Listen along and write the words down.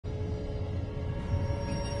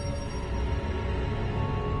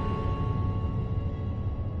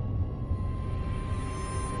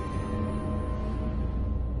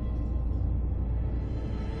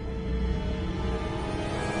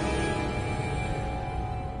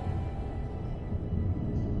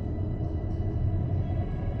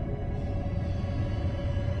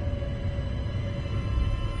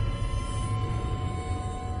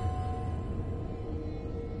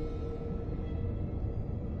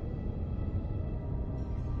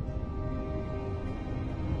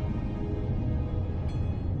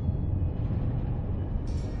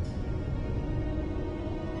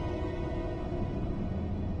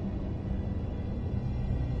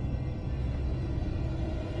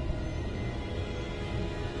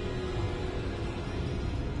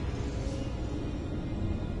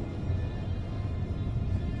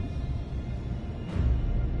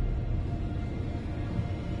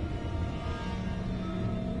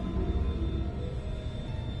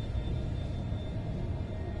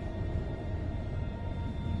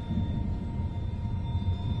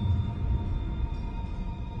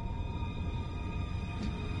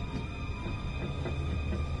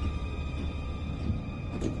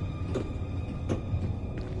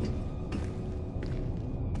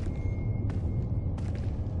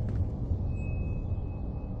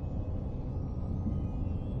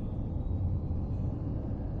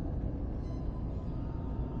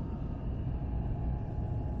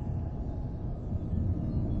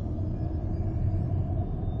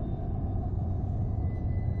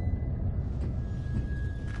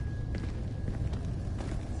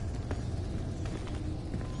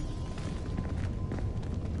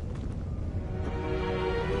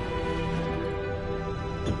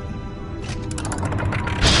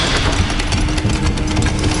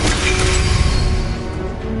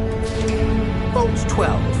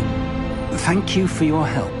Thank you for your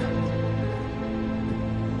help.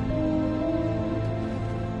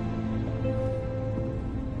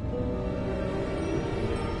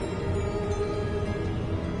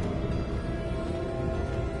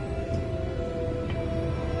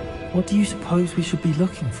 What do you suppose we should be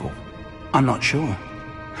looking for? I'm not sure.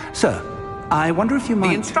 Sir, I wonder if you might...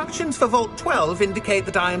 The instructions for Vault 12 indicate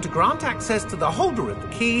that I am to grant access to the holder of the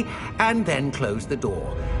key and then close the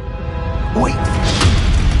door. Wait!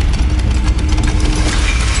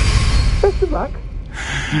 Best of luck.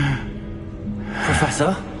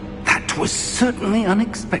 Professor? That was certainly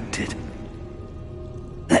unexpected.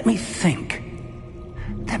 Let me think.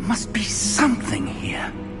 There must be something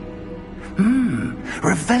here.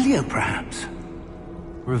 Revelio, perhaps?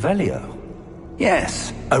 Revelio?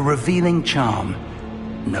 Yes, a revealing charm.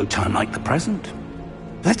 No time like the present.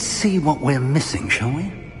 Let's see what we're missing, shall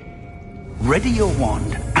we? Ready your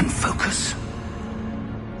wand and focus.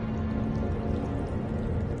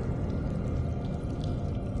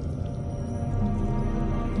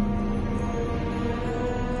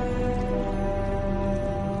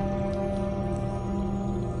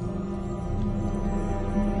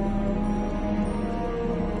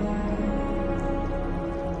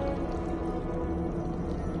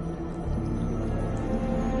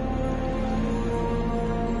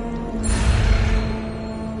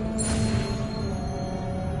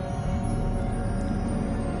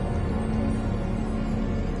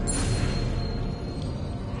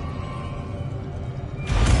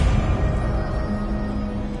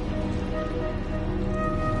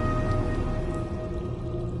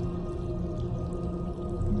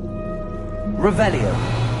 Revelio.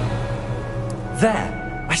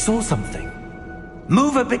 There! I saw something.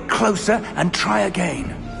 Move a bit closer and try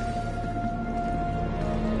again.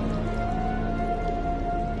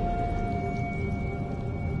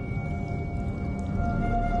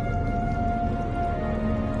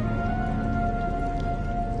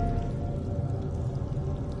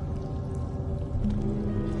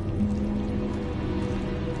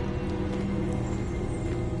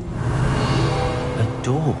 A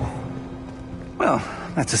door. Well,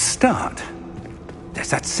 that's a start. There's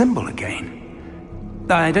that symbol again.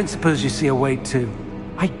 I don't suppose you see a way to...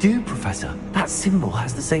 I do, Professor. That symbol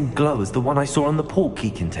has the same glow as the one I saw on the port key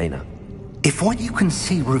container. If what you can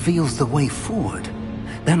see reveals the way forward,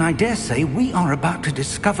 then I dare say we are about to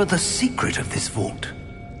discover the secret of this vault.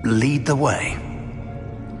 Lead the way.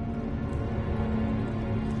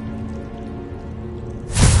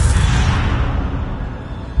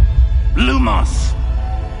 Lumos!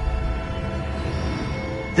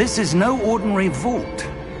 This is no ordinary vault.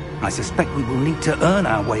 I suspect we will need to earn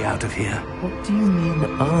our way out of here. What do you mean,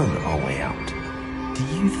 earn our way out? Do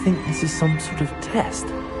you think this is some sort of test?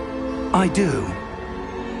 I do.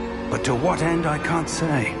 But to what end, I can't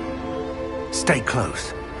say. Stay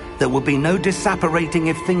close. There will be no disapparating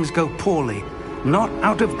if things go poorly. Not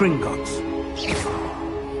out of Gringotts.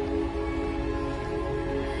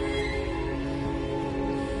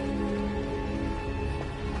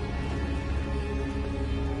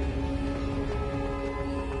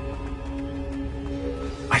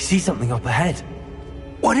 I see something up ahead.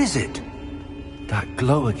 What is it? That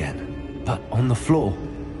glow again, but on the floor.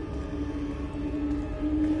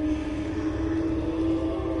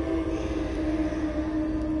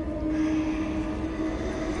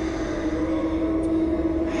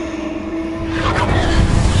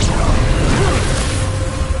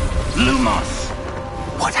 Lumos!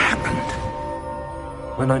 What happened?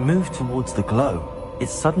 When I moved towards the glow, it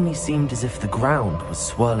suddenly seemed as if the ground was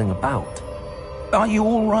swirling about. Are you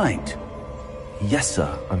all right? Yes,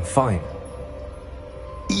 sir, I'm fine.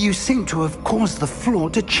 You seem to have caused the floor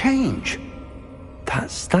to change.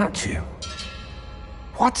 That statue.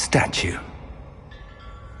 What statue?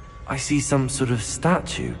 I see some sort of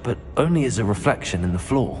statue, but only as a reflection in the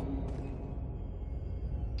floor.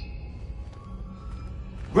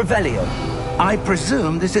 Revelio, I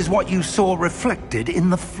presume this is what you saw reflected in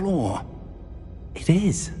the floor. It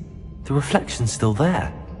is. The reflection's still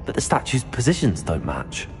there, but the statue's positions don't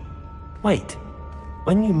match. Wait,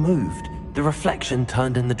 when you moved, the reflection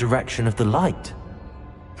turned in the direction of the light.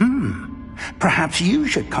 Perhaps you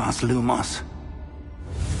should cast Lumos.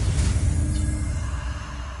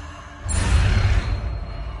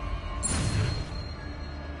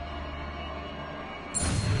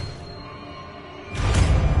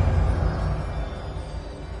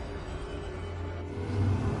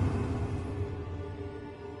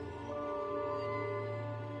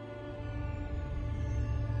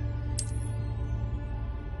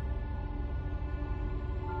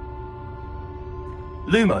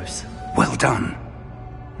 Lumos! Well done.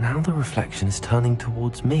 Now the reflection is turning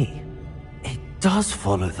towards me. does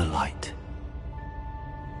follow the light.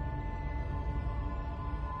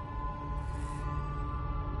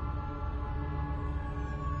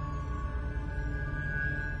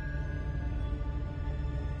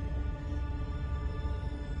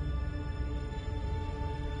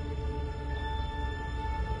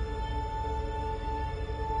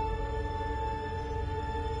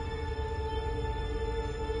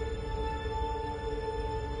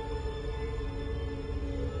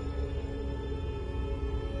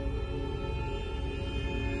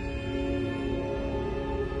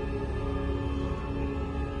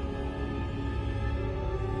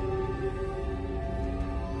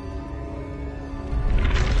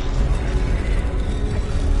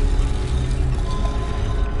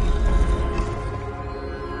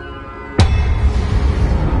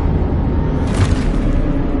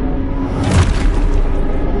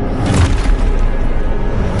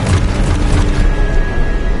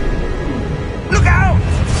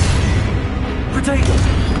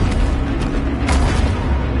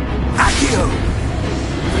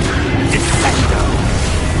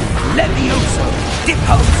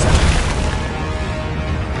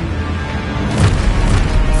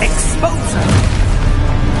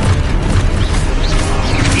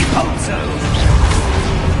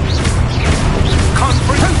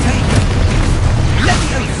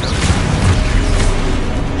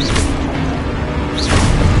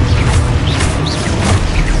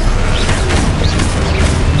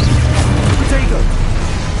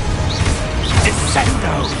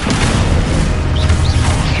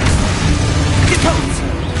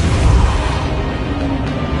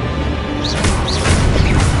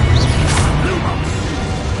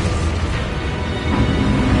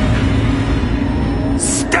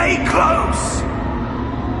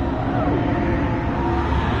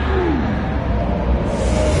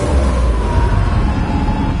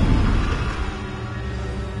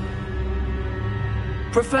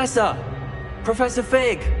 Professor! Professor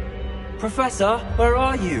Fig! Professor, where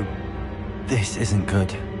are you? This isn't good.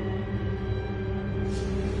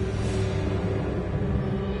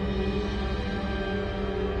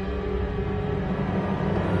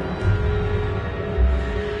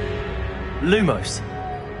 Lumos!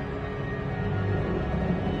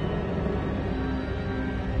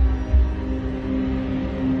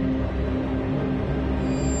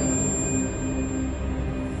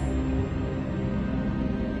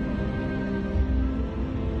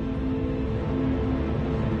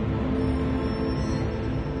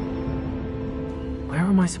 Where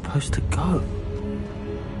am I supposed to go?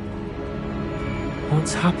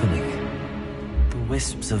 What's happening? The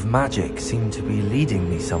wisps of magic seem to be leading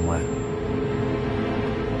me somewhere.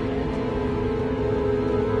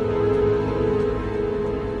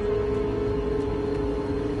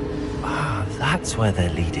 Ah, that's where they're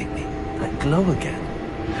leading me. That glow again.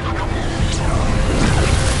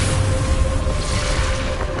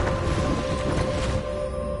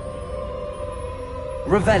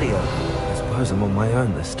 Revelio! I suppose I'm on my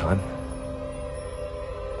own this time.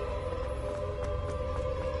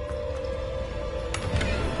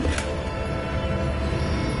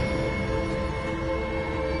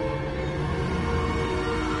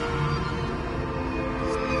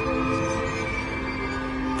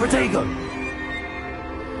 Protego!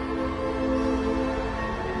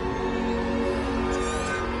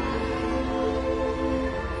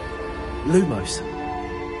 Lumos!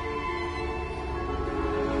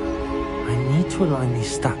 I need to align these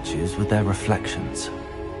statues with their reflections.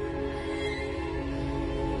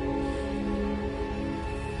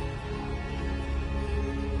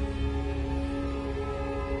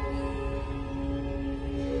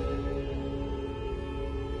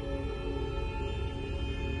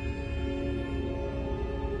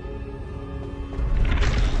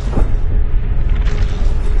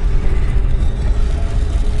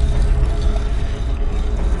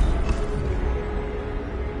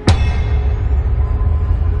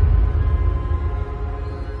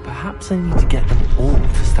 Perhaps I need to get them all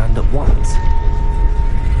to stand at once.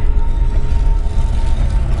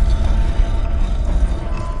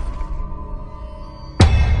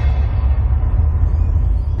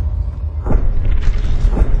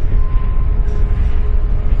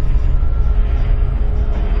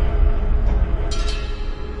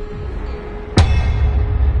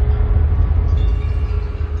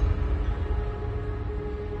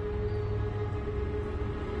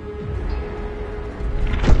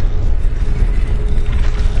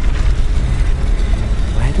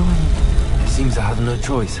 Seems I have no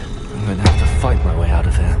choice. I'm going to have to fight my way out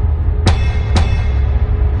of here.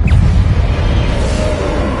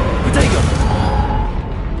 Protego!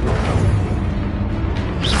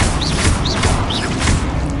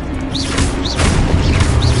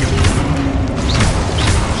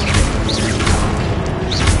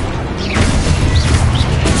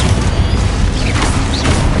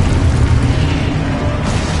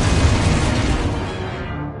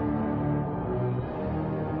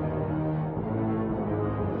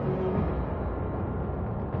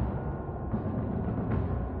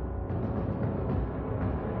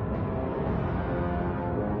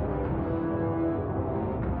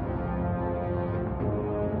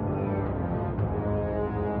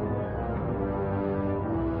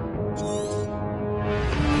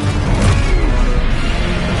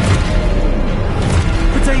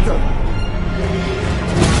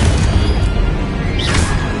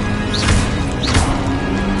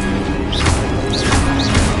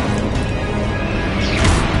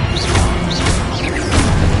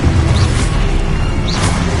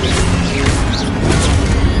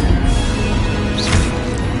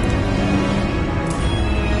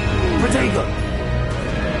 Dagon!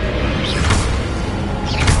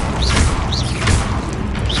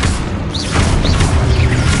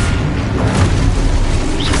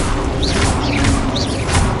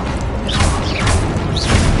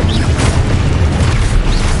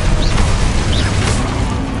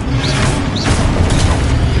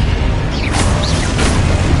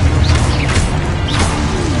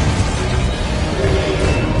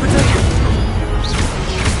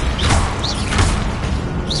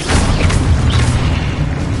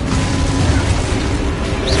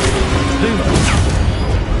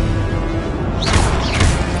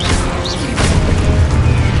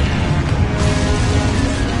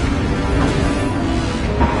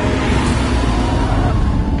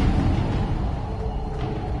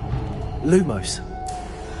 Lumos.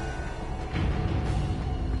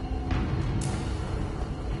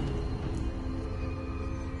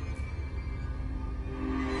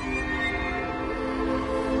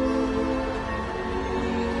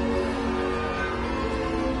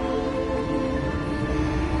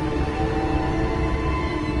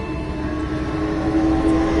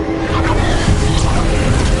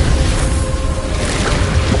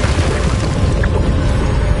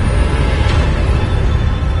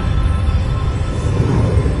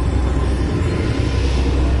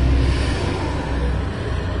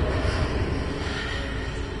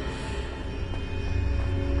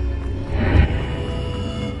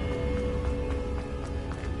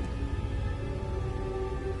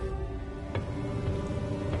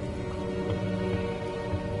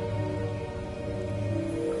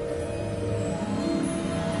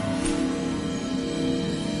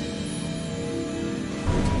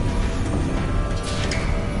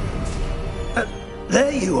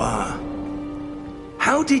 There you are.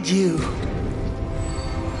 How did you...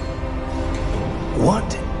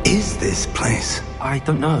 What is this place? I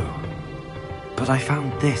don't know. But I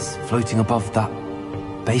found this floating above that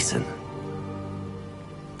basin.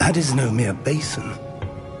 That is no mere basin.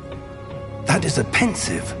 That is a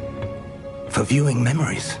pensive for viewing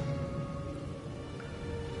memories.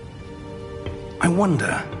 I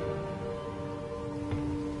wonder...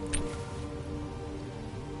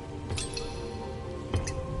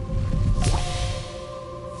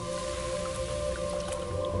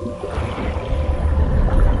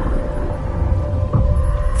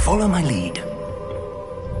 Follow my lead.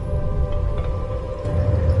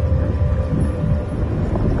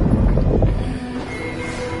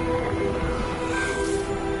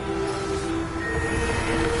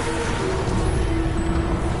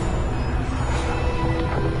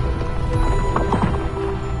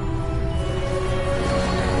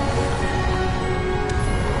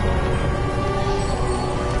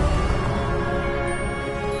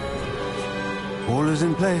 All is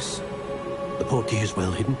in place. The portkey is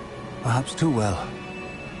well hidden. Perhaps too well.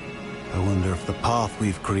 I wonder if the path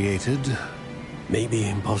we've created... May be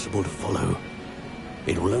impossible to follow.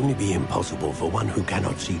 It will only be impossible for one who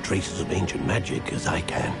cannot see traces of ancient magic as I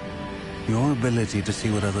can. Your ability to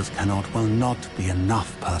see what others cannot will not be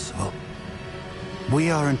enough, Percival. We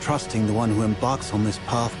are entrusting the one who embarks on this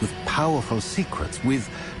path with powerful secrets, with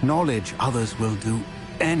knowledge others will do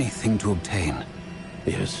anything to obtain.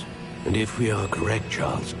 Yes, and if we are correct,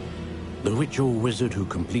 Charles, the witch or wizard who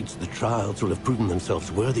completes the trials will have proven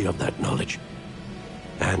themselves worthy of that knowledge,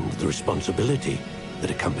 and the responsibility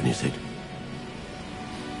that accompanies it.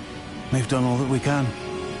 We've done all that we can.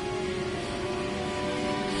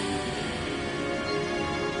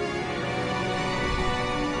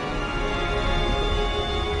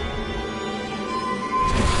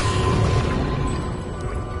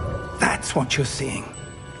 That's what you're seeing.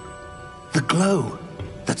 The glow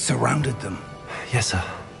that surrounded them. Yes, sir.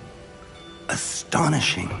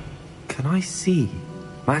 Astonishing. Can I see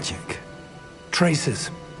magic?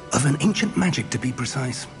 Traces of an ancient magic, to be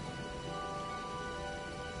precise.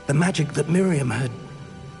 The magic that Miriam had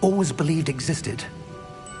always believed existed,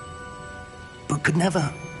 but could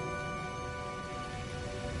never.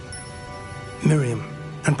 Miriam,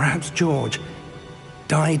 and perhaps George,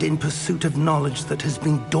 died in pursuit of knowledge that has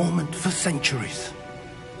been dormant for centuries.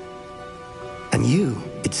 And you,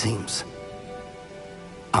 it seems,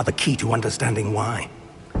 are the key to understanding why.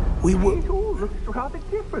 It all looks rather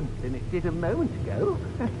different than it did a moment ago.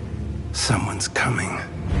 Someone's coming.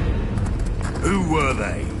 Who were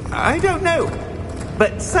they? I don't know.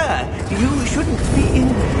 But, sir, you shouldn't be in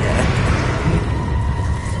here.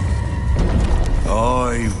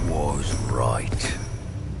 I was right.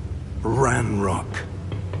 Ranrock.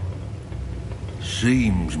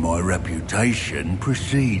 Seems my reputation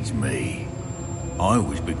precedes me. I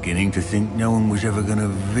was beginning to think no one was ever going to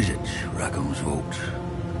visit Rackham's Vault.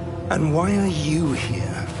 And why are you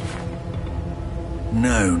here?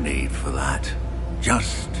 No need for that.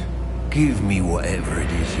 Just give me whatever it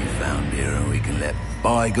is you found here and we can let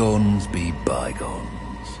bygones be bygones.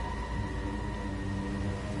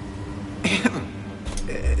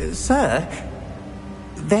 Sir,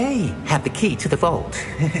 they have the key to the vault.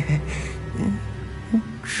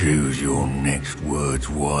 Choose your next words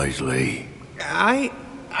wisely. I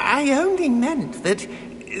only meant that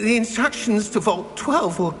the instructions to Vault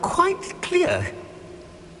 12 were quite clear.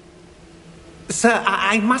 Sir,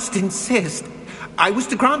 I must insist. I was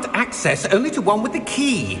to grant access only to one with the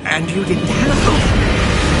key, and you didn't have...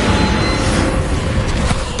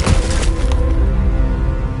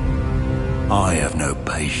 I have no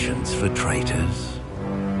patience for traitors.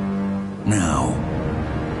 Now,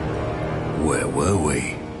 where were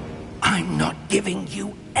we? I'm not giving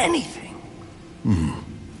you anything.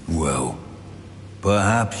 Well,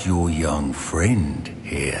 perhaps your young friend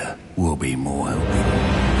here will be more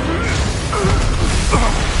helpful.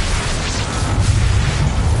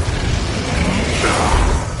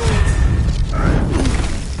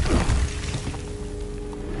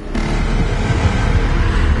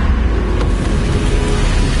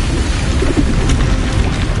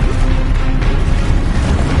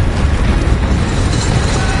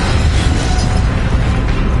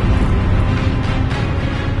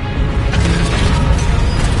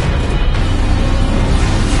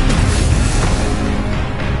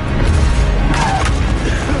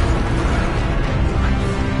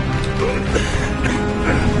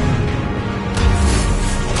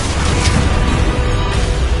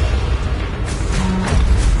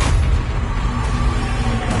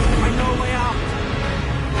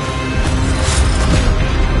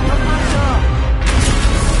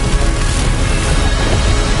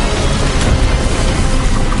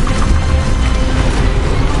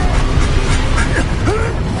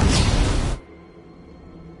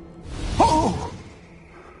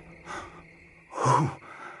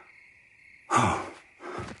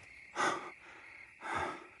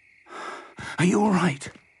 Are you all right?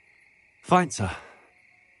 Fine, sir.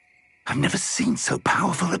 I've never seen so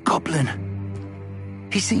powerful a goblin.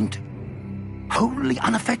 He seemed wholly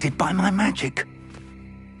unaffected by my magic.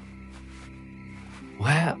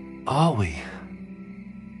 Where are we?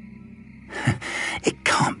 It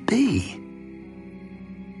can't be.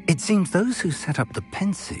 It seems those who set up the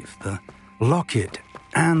pensive, the locket,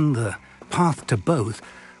 and the path to both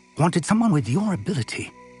wanted someone with your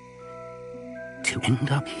ability to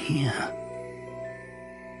end up here.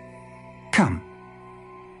 Come.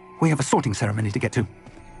 We have a sorting ceremony to get to.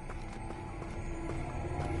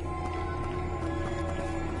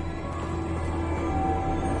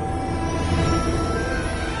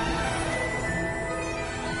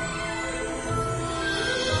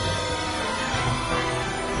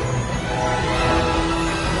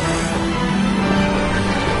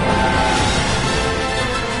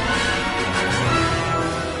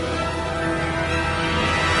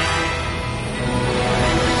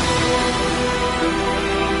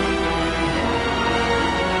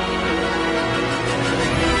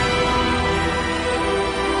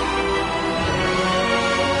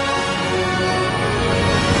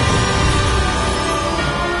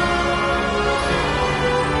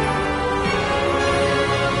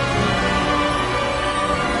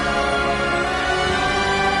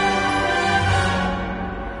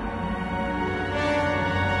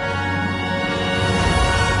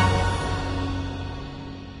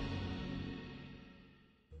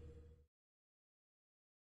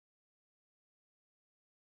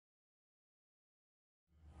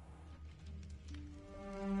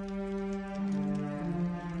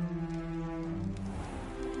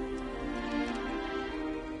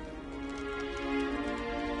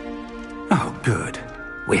 Oh, good.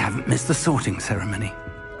 We haven't missed the sorting ceremony.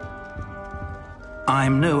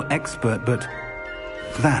 I'm no expert, but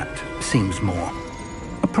that seems more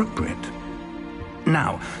appropriate.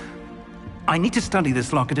 Now, I need to study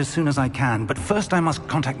this locket as soon as I can, but first I must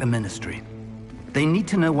contact the Ministry. They need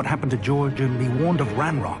to know what happened to George and be warned of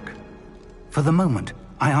Ranrock. For the moment,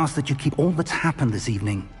 I ask that you keep all that's happened this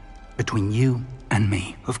evening between you and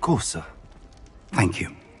me. Of course, sir. Thank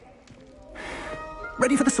you.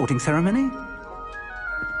 Ready for the sorting ceremony?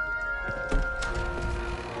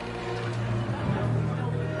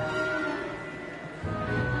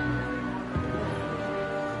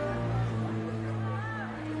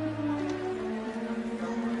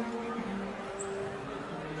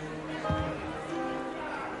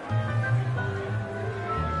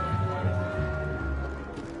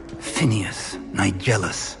 Phineas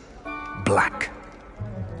Nigellus Black.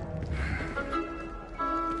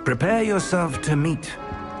 Prepare yourself to meet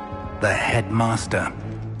the headmaster.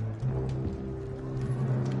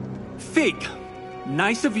 Fig,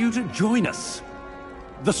 nice of you to join us.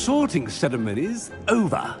 The sorting ceremony's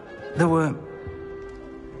over. There were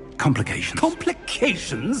complications.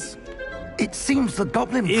 Complications? It seems the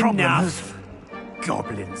goblin problem has... Enough!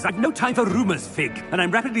 Goblins. I've no time for rumors, Fig, and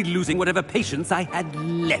I'm rapidly losing whatever patience I had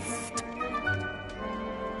left.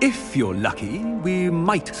 If you're lucky, we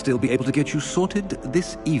might still be able to get you sorted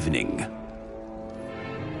this evening.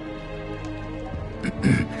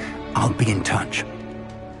 I'll be in touch.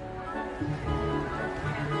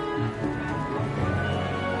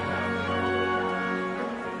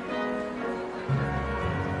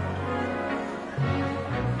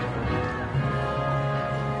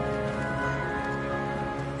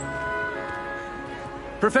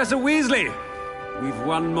 Professor Weasley, we've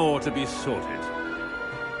one more to be sorted.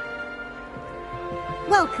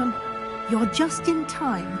 Welcome. You're just in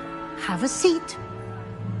time. Have a seat.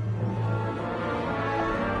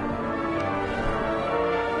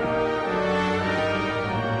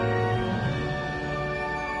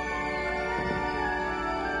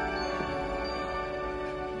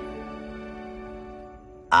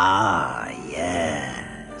 Ah,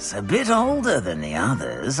 yes. A bit older than the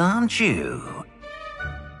others, aren't you?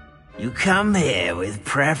 You come here with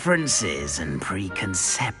preferences and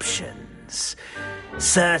preconceptions.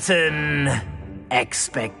 Certain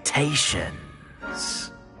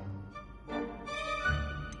expectations.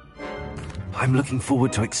 I'm looking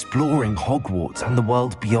forward to exploring Hogwarts and the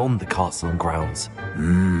world beyond the castle and grounds.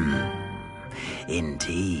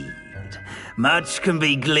 Indeed. Much can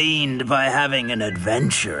be gleaned by having an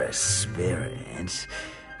adventurous spirit,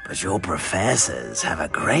 but your professors have a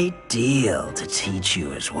great deal to teach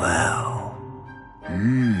you as well.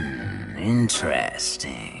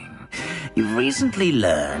 Interesting. You've recently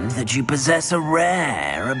learned that you possess a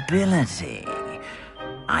rare ability.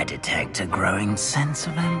 I detect a growing sense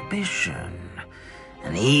of ambition,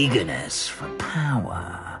 an eagerness for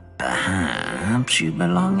power. Perhaps you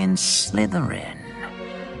belong in Slytherin.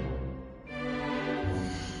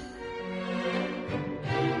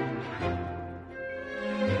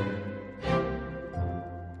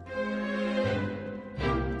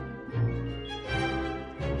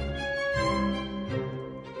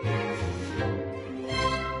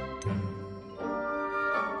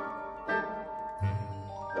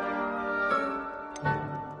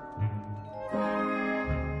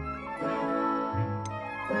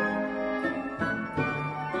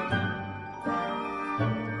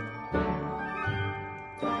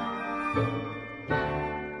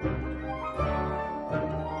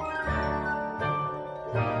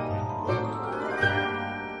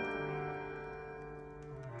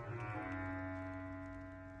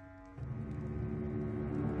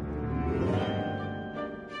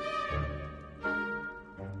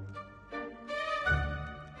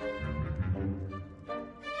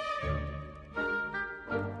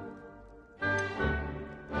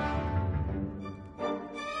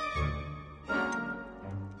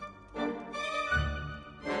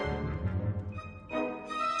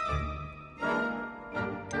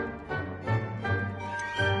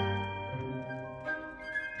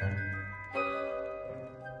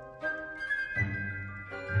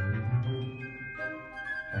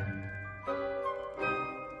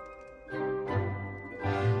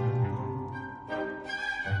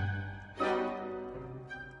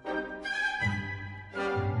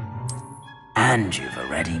 And you've a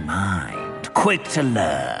ready mind, quick to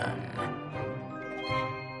learn.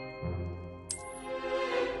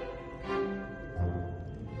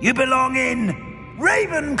 You belong in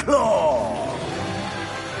Ravenclaw!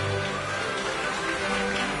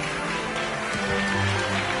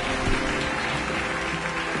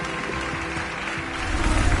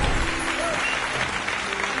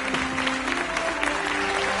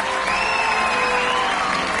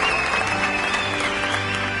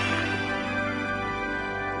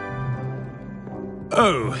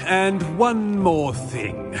 Oh, and one more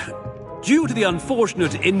thing. Due to the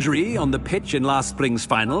unfortunate injury on the pitch in last spring's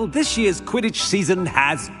final, this year's Quidditch season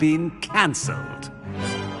has been cancelled.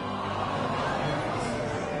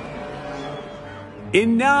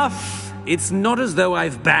 Enough! It's not as though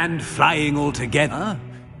I've banned flying altogether.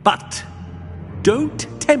 But don't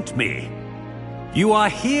tempt me. You are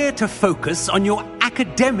here to focus on your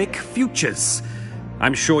academic futures.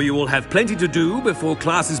 I'm sure you will have plenty to do before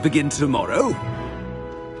classes begin tomorrow.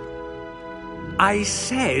 I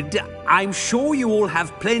said, I'm sure you all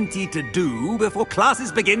have plenty to do before classes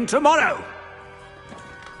begin tomorrow.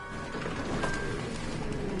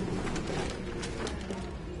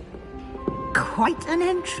 Quite an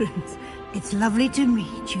entrance. It's lovely to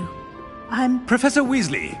meet you. I'm... Professor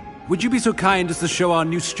Weasley, would you be so kind as to show our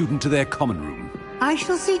new student to their common room? I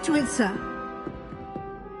shall see to it, sir.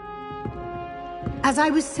 As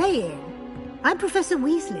I was saying, I'm Professor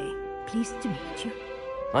Weasley. Pleased to meet you.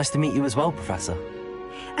 Nice to meet you as well, Professor.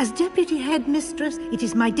 As Deputy Headmistress, it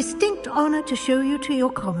is my distinct honor to show you to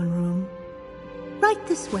your common room. Right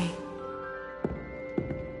this way.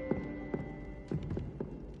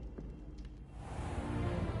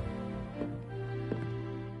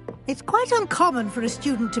 It's quite uncommon for a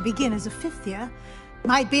student to begin as a fifth year.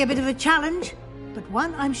 Might be a bit of a challenge, but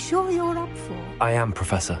one I'm sure you're up for. I am,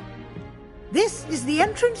 Professor. This is the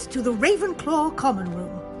entrance to the Ravenclaw common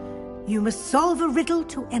room. You must solve a riddle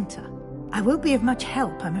to enter. I won't be of much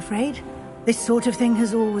help, I'm afraid. This sort of thing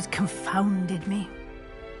has always confounded me.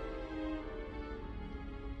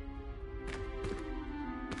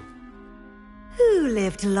 Who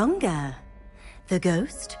lived longer? The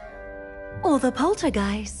ghost or the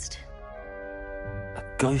poltergeist? A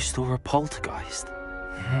ghost or a poltergeist?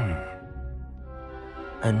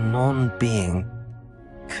 A non-being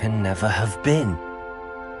can never have been.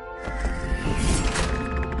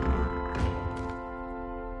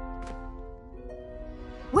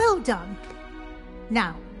 Well done.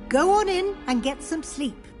 Now, go on in and get some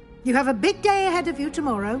sleep. You have a big day ahead of you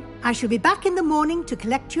tomorrow. I shall be back in the morning to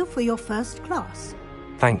collect you for your first class.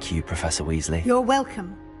 Thank you, Professor Weasley. You're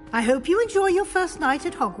welcome. I hope you enjoy your first night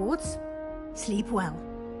at Hogwarts. Sleep well.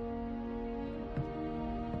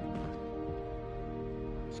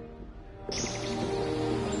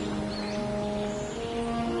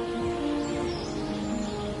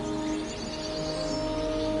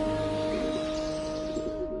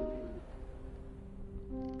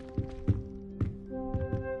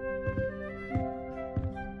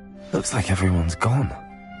 Looks like everyone's gone.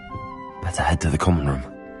 Better head to the common room.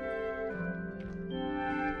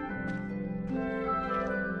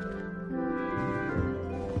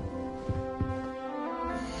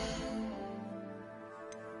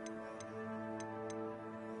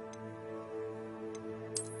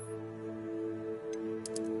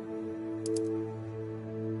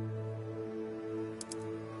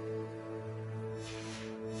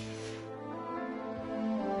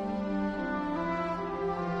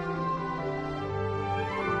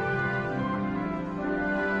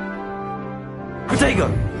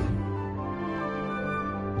 Protego!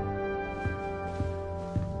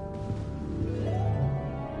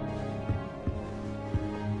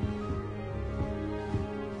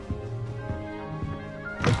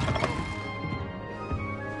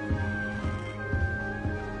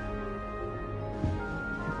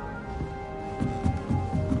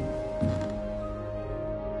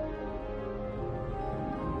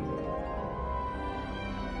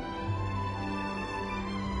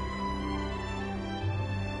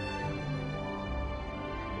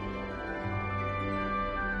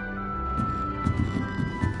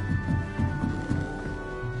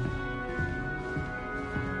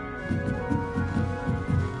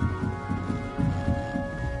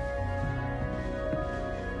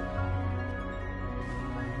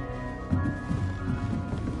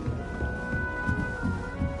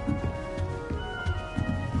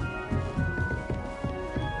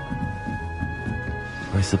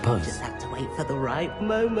 I suppose. Just have to wait for the right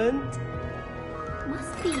moment.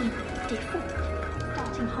 Must be different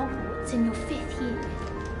starting Hogwarts in your 5th year.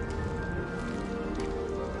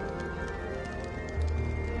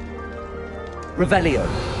 Revelio.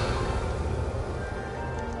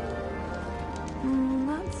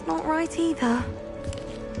 That's not right either.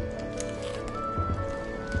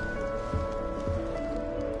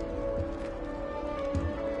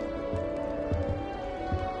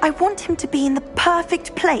 I want him to be in the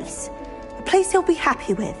perfect place. A place he'll be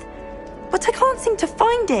happy with. But I can't seem to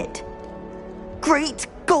find it. Great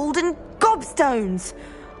golden gobstones!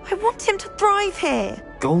 I want him to thrive here.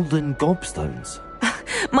 Golden gobstones?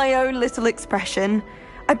 My own little expression.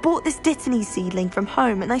 I bought this Dittany seedling from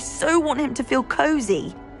home and I so want him to feel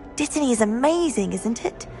cozy. Dittany is amazing, isn't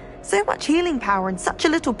it? So much healing power in such a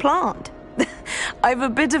little plant. I've a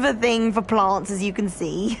bit of a thing for plants, as you can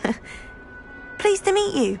see. Pleased to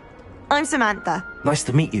meet you. I'm Samantha. Nice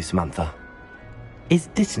to meet you, Samantha. Is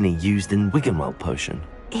Dittany used in Wiggenweld potion?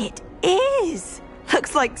 It is.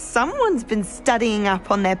 Looks like someone's been studying up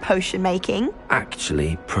on their potion making.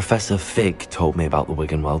 Actually, Professor Fig told me about the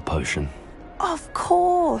Wiggenweld potion. Of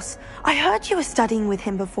course. I heard you were studying with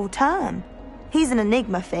him before term. He's an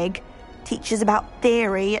enigma, Fig. Teaches about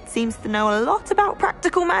theory, yet seems to know a lot about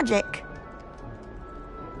practical magic.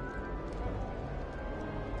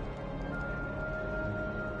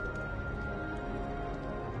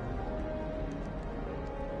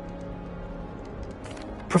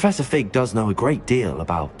 Professor Fig does know a great deal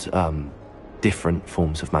about, different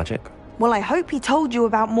forms of magic. Well, I hope he told you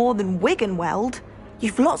about more than Wiggenweld.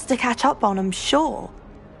 You've lots to catch up on, I'm sure.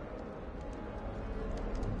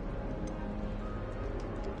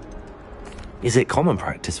 Is it common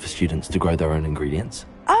practice for students to grow their own ingredients?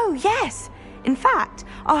 Oh, yes. In fact,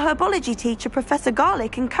 our herbology teacher, Professor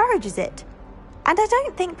Garlick, encourages it. And I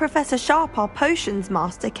don't think Professor Sharp, our potions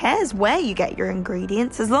master, cares where you get your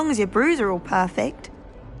ingredients, as long as your brews are all perfect.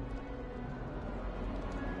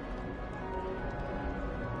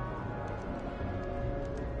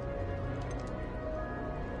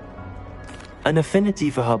 An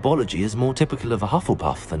affinity for herbology is more typical of a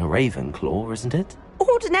Hufflepuff than a Ravenclaw, isn't it?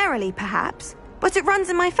 Ordinarily, perhaps, but it runs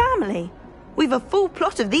in my family. We've a full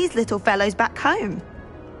plot of these little fellows back home.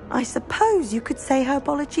 I suppose you could say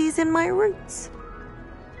herbology is in my roots.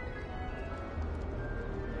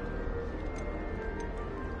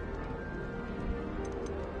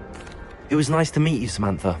 It was nice to meet you,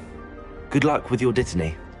 Samantha. Good luck with your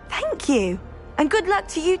Dittany. Thank you. And good luck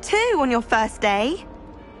to you too on your first day.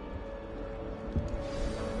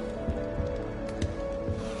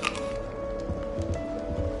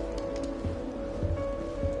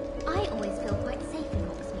 I always feel quite safe in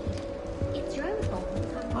Hogsmeade. It's your own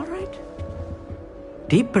fault. All right.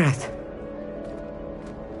 Deep breath.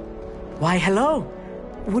 Why, hello.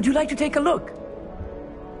 Would you like to take a look?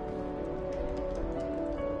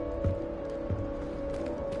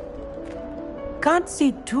 Can't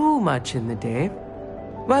see too much in the day.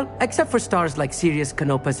 Well, except for stars like Sirius,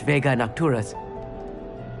 Canopus, Vega, and Arcturus.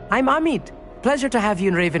 I'm Amit. Pleasure to have you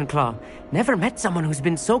in Ravenclaw. Never met someone who's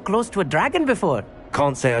been so close to a dragon before.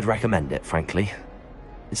 Can't say I'd recommend it, frankly.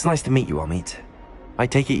 It's nice to meet you, Amit. I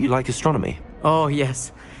take it you like astronomy? Oh,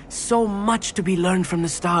 yes. So much to be learned from the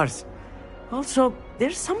stars. Also,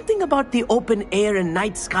 there's something about the open air and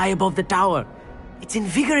night sky above the tower. It's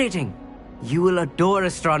invigorating. You will adore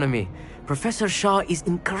astronomy. Professor Shaw is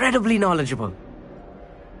incredibly knowledgeable.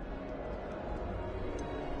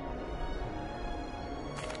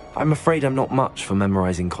 I'm afraid I'm not much for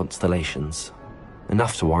memorizing constellations.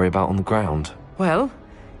 Enough to worry about on the ground. Well,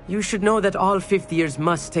 you should know that all fifth years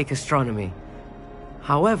must take astronomy.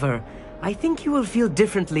 However, I think you will feel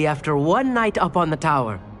differently after one night up on the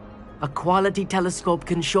tower. A quality telescope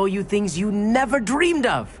can show you things you never dreamed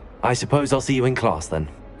of. I suppose I'll see you in class then.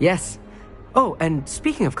 Yes. Oh, and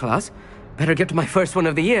speaking of class, better get to my first one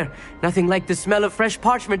of the year. Nothing like the smell of fresh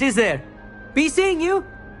parchment, is there? Be seeing you!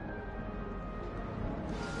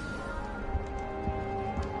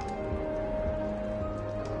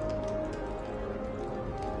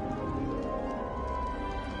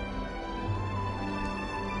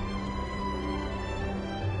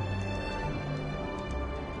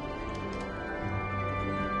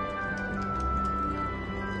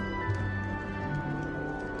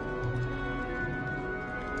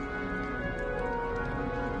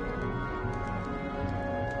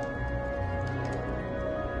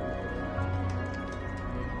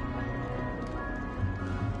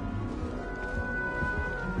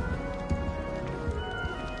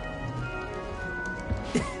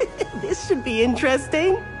 This should be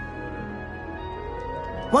interesting.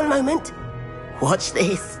 One moment. Watch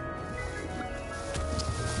this.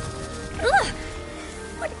 Ugh!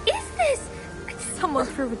 What is this? Someone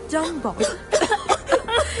threw a dung bomb.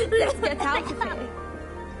 Let's get out of here.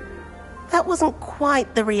 That wasn't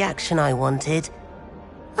quite the reaction I wanted.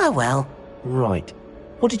 Oh well. Right.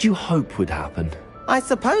 What did you hope would happen? I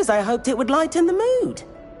suppose I hoped it would lighten the mood.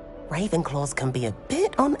 Ravenclaws can be a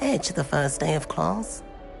bit on edge the first day of class.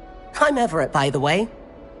 I'm Everett, by the way.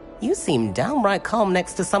 You seem downright calm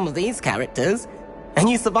next to some of these characters, and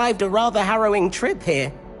you survived a rather harrowing trip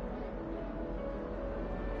here.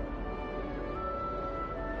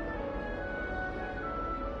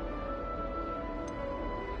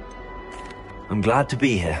 I'm glad to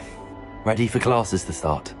be here. Ready for classes to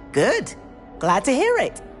start. Good. Glad to hear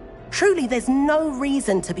it. Truly, there's no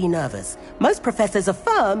reason to be nervous. Most professors are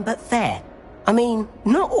firm but fair. I mean,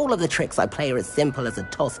 not all of the tricks I play are as simple as a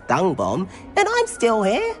tossed dung bomb, and I'm still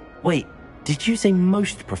here. Wait, did you say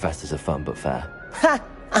most professors are fun but fair? Ha!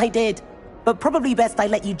 I did. But probably best I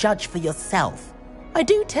let you judge for yourself. I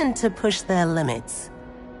do tend to push their limits.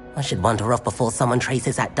 I should wander off before someone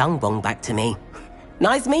traces that dung bomb back to me.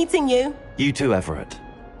 Nice meeting you. You too, Everett.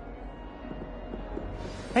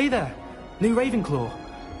 Hey there, new Ravenclaw.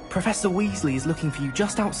 Professor Weasley is looking for you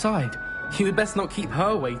just outside. You had best not keep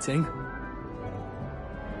her waiting.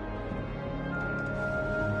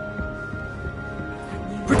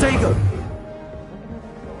 Protego!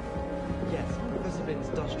 Yes, Professor Vince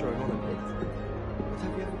does drone on a bit. But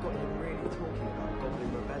have you ever got him really talking about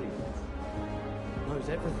Goblin rebellions? Knows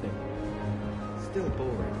everything. Still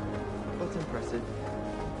boring, but impressive.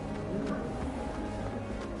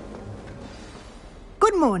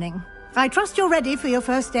 morning. I trust you're ready for your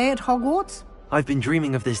first day at Hogwarts? I've been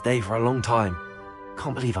dreaming of this day for a long time.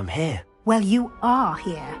 Can't believe I'm here. Well, you are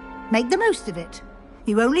here. Make the most of it.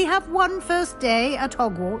 You only have one first day at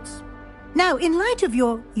Hogwarts. Now, in light of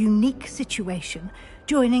your unique situation,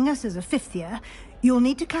 joining us as a fifth year, you'll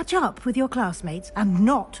need to catch up with your classmates and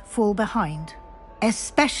not fall behind.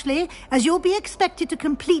 Especially as you'll be expected to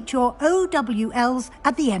complete your OWLs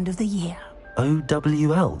at the end of the year.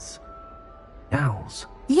 OWLs? Owls?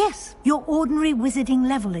 Yes, your ordinary wizarding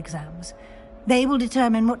level exams. They will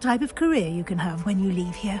determine what type of career you can have when you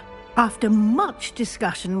leave here. After much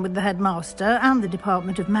discussion with the headmaster and the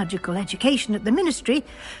Department of Magical Education at the Ministry,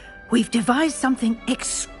 we've devised something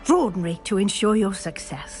extraordinary to ensure your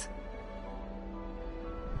success.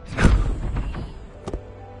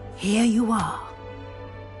 Here you are.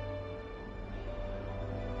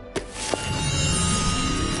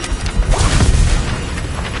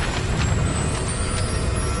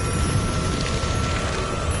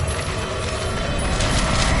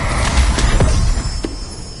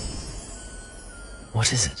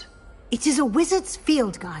 What is it? It is a wizard's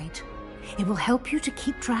field guide. It will help you to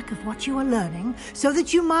keep track of what you are learning so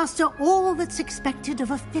that you master all that's expected of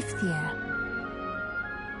a fifth year.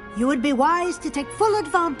 You would be wise to take full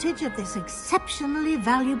advantage of this exceptionally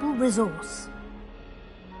valuable resource.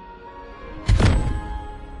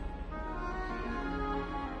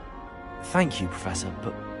 Thank you, Professor,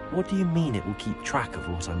 but what do you mean it will keep track of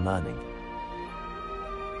what I'm learning?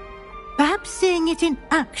 Perhaps seeing it in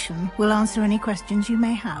action will answer any questions you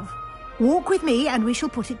may have. Walk with me and we shall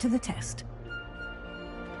put it to the test.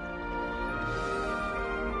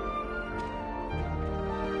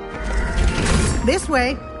 This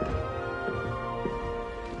way.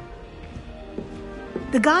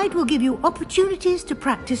 The guide will give you opportunities to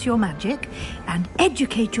practice your magic and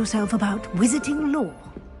educate yourself about wizarding lore.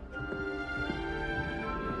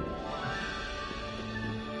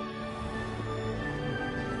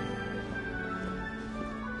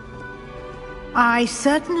 I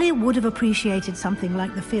certainly would have appreciated something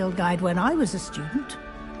like the field guide when I was a student.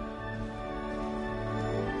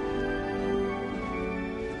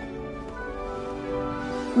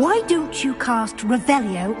 Why don't you cast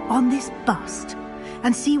Revelio on this bust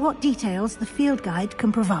and see what details the field guide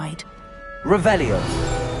can provide? Revelio.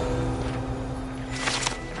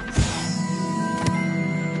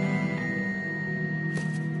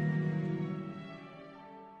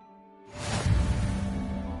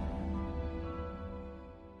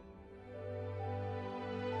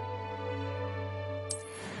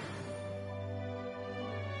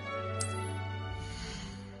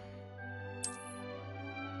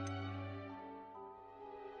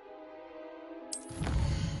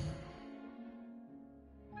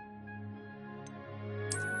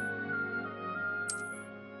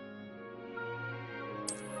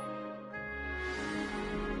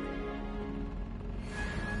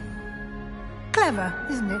 Clever,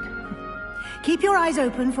 isn't it? Keep your eyes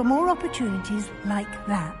open for more opportunities like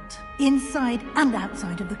that, inside and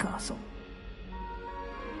outside of the castle.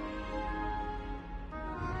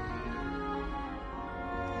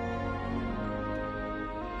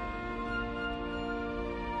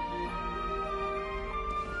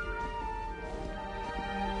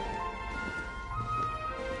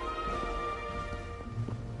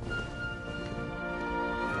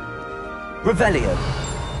 Revelio.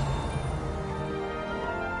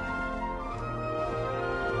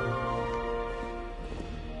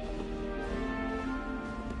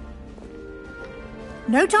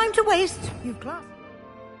 No time to waste. You've classed.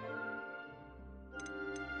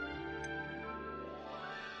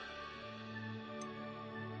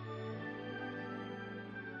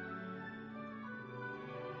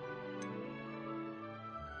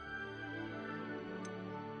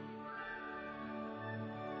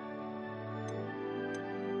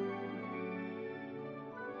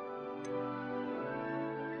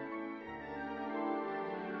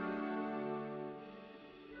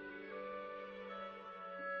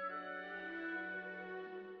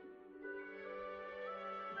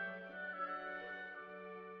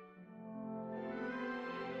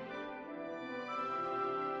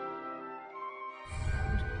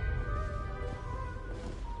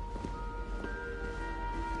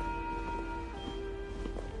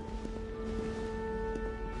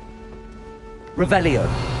 Revelio.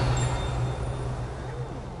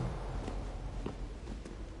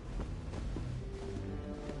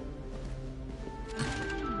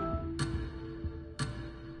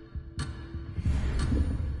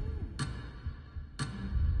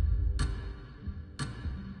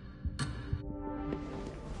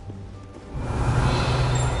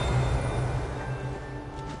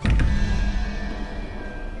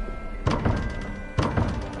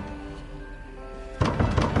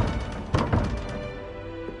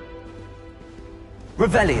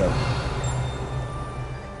 Revelio.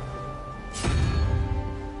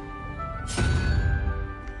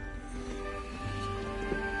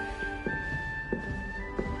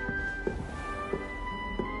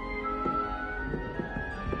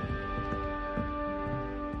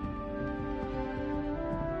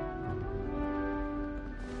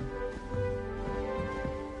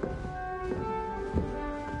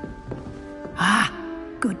 Ah,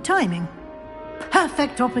 good timing.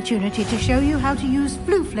 Perfect opportunity to show you how to use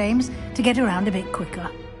flue flames to get around a bit quicker.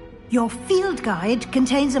 Your field guide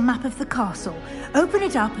contains a map of the castle. Open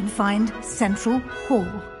it up and find Central Hall.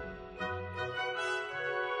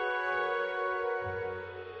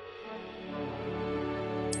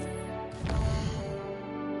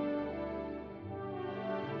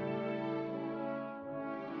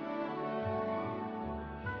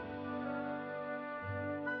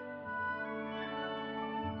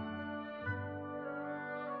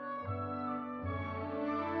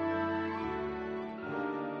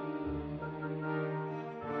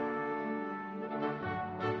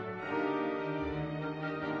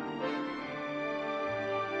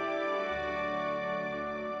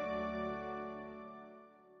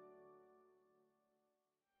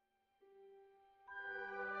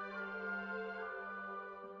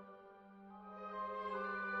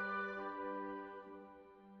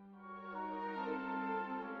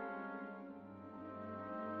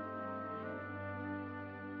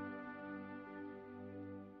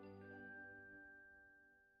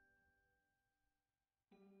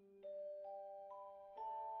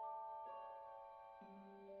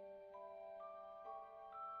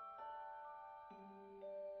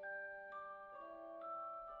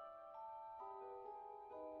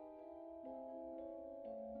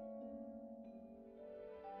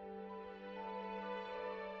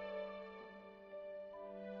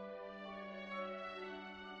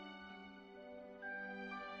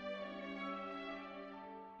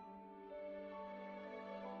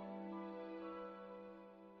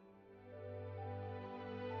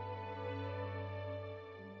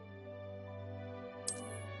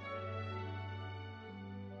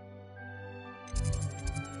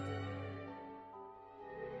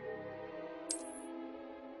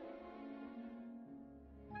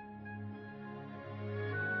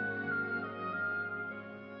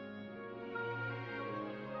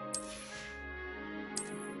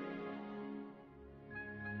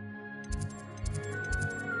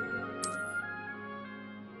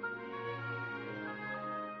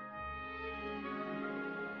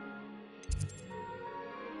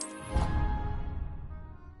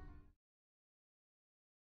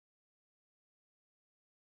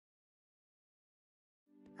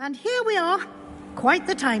 And here we are. Quite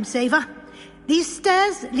the time saver. These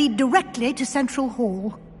stairs lead directly to Central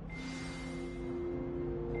Hall.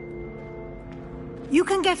 You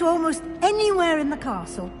can get almost anywhere in the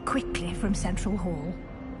castle quickly from Central Hall.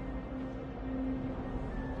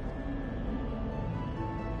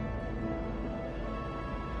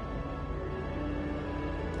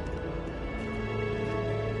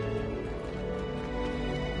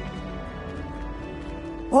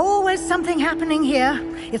 Always something happening here.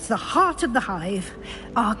 It's the heart of the hive.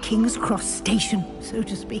 Our King's Cross station, so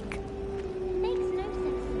to speak. Makes no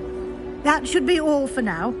sense. That should be all for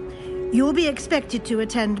now. You'll be expected to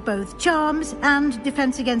attend both Charms and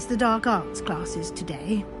Defense Against the Dark Arts classes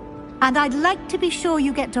today. And I'd like to be sure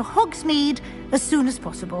you get to Hogsmeade as soon as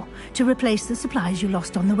possible to replace the supplies you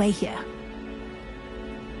lost on the way here.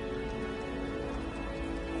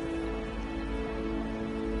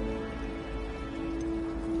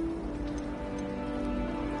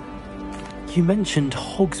 You mentioned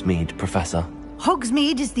Hogsmeade, Professor.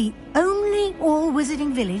 Hogsmeade is the only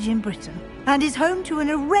all-wizarding village in Britain and is home to an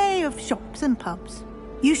array of shops and pubs.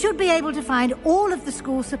 You should be able to find all of the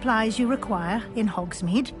school supplies you require in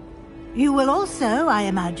Hogsmeade. You will also, I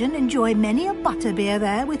imagine, enjoy many a butterbeer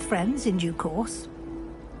there with friends in due course.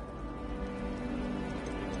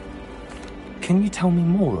 Can you tell me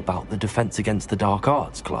more about the Defense Against the Dark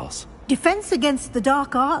Arts class? Defense Against the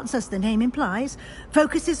Dark Arts, as the name implies,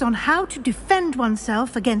 focuses on how to defend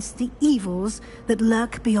oneself against the evils that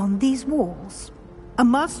lurk beyond these walls. A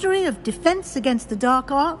mastery of Defense Against the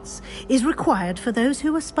Dark Arts is required for those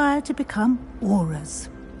who aspire to become Aurors.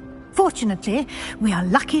 Fortunately, we are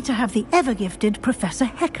lucky to have the ever-gifted Professor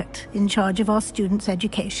Heckert in charge of our students'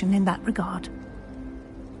 education in that regard.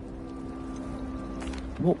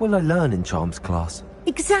 What will I learn in Charms class?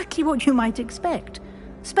 Exactly what you might expect.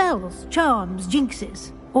 Spells, charms,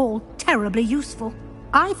 jinxes, all terribly useful.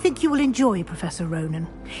 I think you will enjoy Professor Ronan.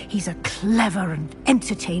 He's a clever and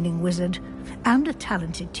entertaining wizard, and a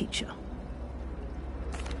talented teacher.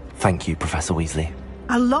 Thank you, Professor Weasley.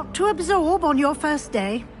 A lot to absorb on your first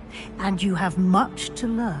day, and you have much to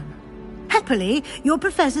learn. Happily, your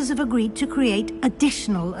professors have agreed to create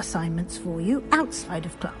additional assignments for you outside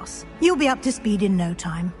of class. You'll be up to speed in no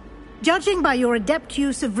time. Judging by your adept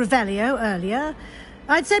use of Revelio earlier,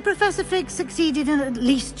 I'd say Professor Fig succeeded in at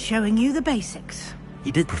least showing you the basics.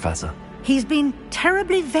 He did, Professor. He's been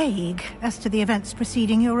terribly vague as to the events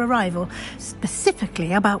preceding your arrival,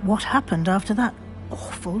 specifically about what happened after that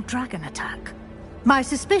awful dragon attack. My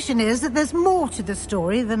suspicion is that there's more to the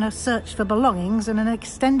story than a search for belongings and an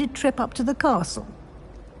extended trip up to the castle.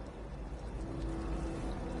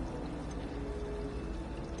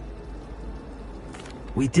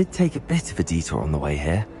 We did take a bit of a detour on the way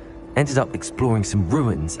here. Ended up exploring some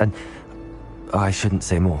ruins and... I shouldn't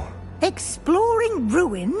say more. Exploring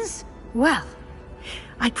ruins? Well,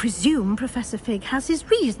 I presume Professor Fig has his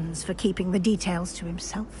reasons for keeping the details to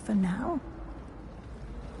himself for now.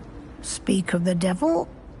 Speak of the devil,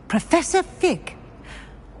 Professor Fig.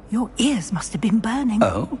 Your ears must have been burning.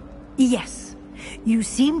 Oh? Yes. You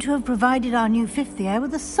seem to have provided our new fifth year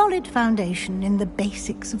with a solid foundation in the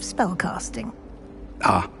basics of spellcasting.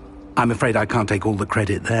 Ah, I'm afraid I can't take all the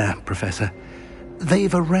credit there, Professor.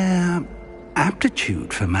 They've a rare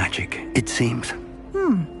aptitude for magic, it seems.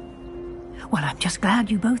 Well, I'm just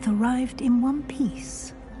glad you both arrived in one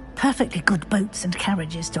piece. Perfectly good boats and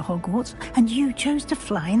carriages to Hogwarts, and you chose to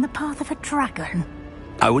fly in the path of a dragon.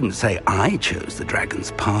 I wouldn't say I chose the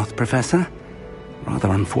dragon's path, Professor. Rather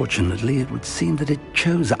unfortunately, it would seem that it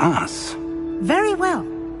chose us. Very well.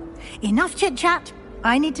 Enough chit-chat.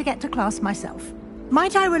 I need to get to class myself.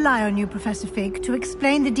 Might I rely on you, Professor Fig, to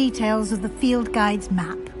explain the details of the field guide's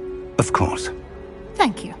map? Of course.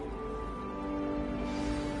 Thank you.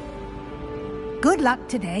 Good luck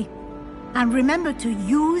today. And remember to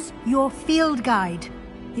use your field guide.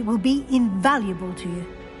 It will be invaluable to you.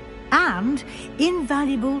 And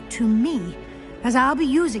invaluable to me, as I'll be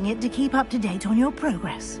using it to keep up to date on your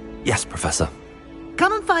progress. Yes, Professor.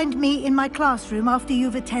 Come and find me in my classroom after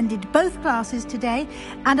you've attended both classes today,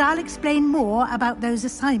 and I'll explain more about those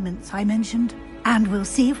assignments I mentioned. And we'll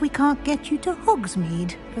see if we can't get you to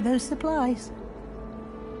Hogsmeade for those supplies.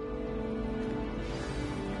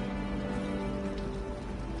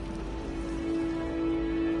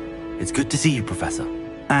 It's good to see you, Professor.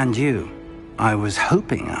 And you. I was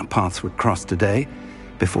hoping our paths would cross today,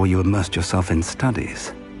 before you immersed yourself in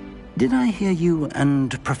studies. Did I hear you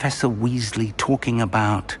and Professor Weasley talking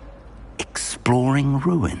about exploring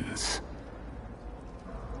ruins?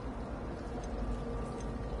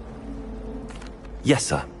 Yes,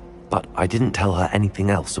 sir. But I didn't tell her anything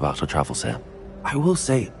else about her travels here. I will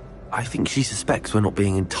say, I think she suspects we're not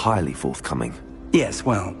being entirely forthcoming. Yes,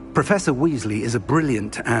 well, Professor Weasley is a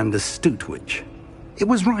brilliant and astute witch. It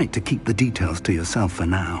was right to keep the details to yourself for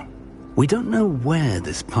now. We don't know where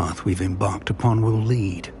this path we've embarked upon will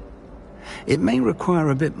lead. It may require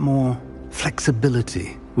a bit more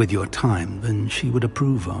flexibility with your time than she would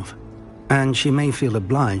approve of. And she may feel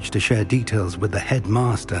obliged to share details with the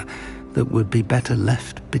headmaster that would be better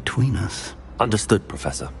left between us. Understood,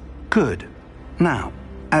 Professor. Good. Now,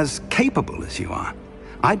 as capable as you are,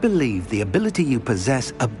 I believe the ability you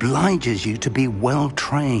possess obliges you to be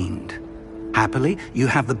well-trained. Happily, you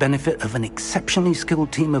have the benefit of an exceptionally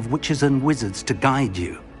skilled team of witches and wizards to guide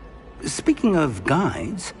you. Speaking of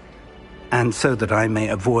guides, and so that I may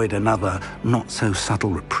avoid another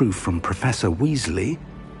not-so-subtle reproof from Professor Weasley,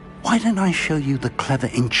 why don't I show you the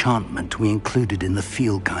clever enchantment we included in the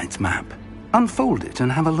field guide's map? Unfold it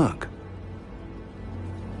and have a look.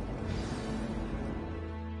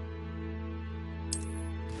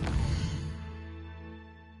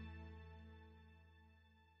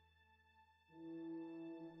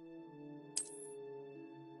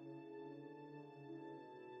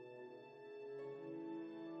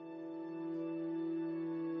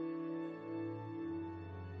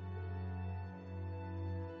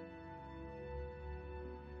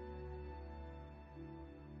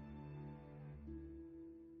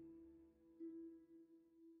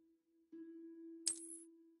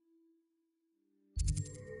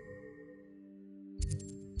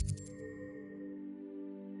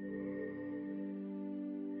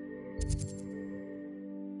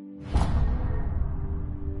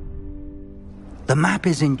 The map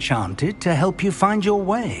is enchanted to help you find your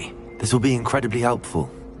way. This will be incredibly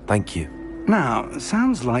helpful. Thank you. Now,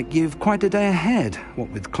 sounds like you've quite a day ahead, what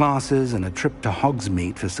with classes and a trip to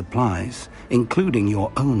Hogsmeade for supplies, including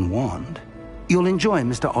your own wand. You'll enjoy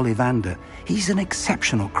Mr. Ollivander. He's an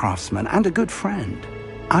exceptional craftsman and a good friend.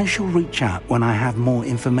 I shall reach out when I have more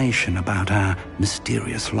information about our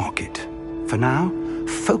mysterious locket. For now,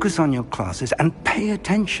 focus on your classes and pay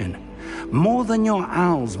attention. More than your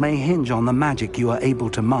owls may hinge on the magic you are able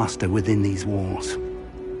to master within these walls.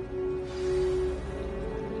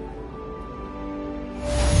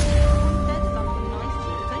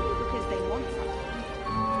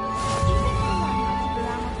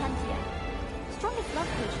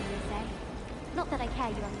 Not that I care,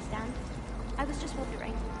 you understand. I was just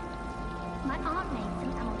wondering. My aunt made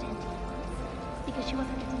some Amortentia because she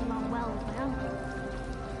wasn't getting along well with my uncle.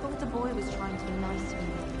 Thought the boy was trying to be nice to me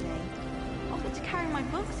the other day. Offered to carry my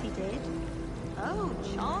books, he did. Oh,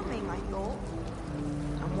 charming, I thought.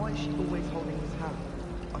 And why is she always holding his hand?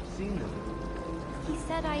 I've seen them. He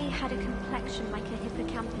said I had a complexion like a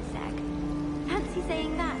hippocampus egg. Fancy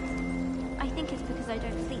saying that. I think it's because I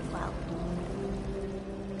don't sleep well.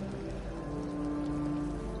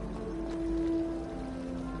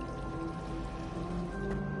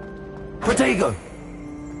 Protego!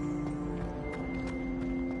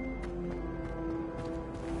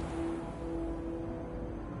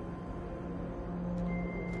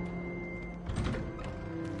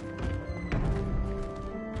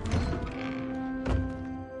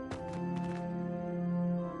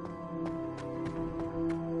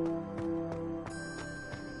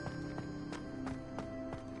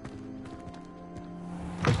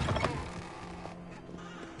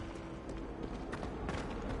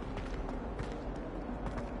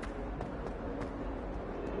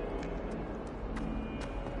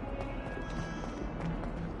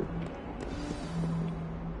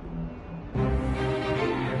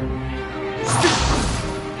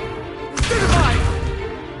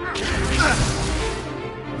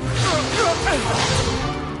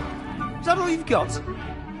 Is that all you've got?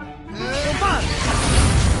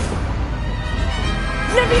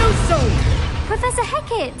 Levioso! Professor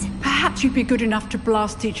Hecat! Perhaps you'd be good enough to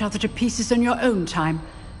blast each other to pieces on your own time.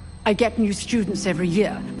 I get new students every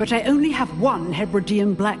year, but I only have one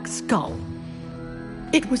Hebridean black skull.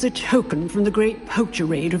 It was a token from the Great Poacher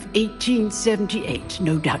Raid of 1878.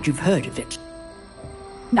 No doubt you've heard of it.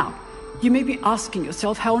 Now, you may be asking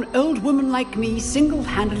yourself how an old woman like me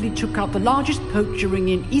single-handedly took out the largest poacher ring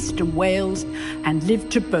in eastern Wales and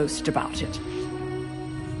lived to boast about it.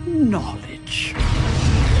 Knowledge.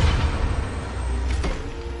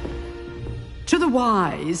 To the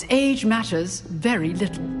wise, age matters very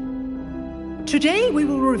little. Today we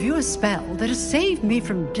will review a spell that has saved me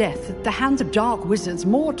from death at the hands of dark wizards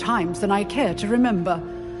more times than I care to remember.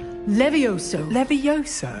 Levioso.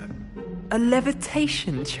 Levioso? A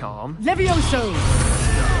levitation charm? Levioso!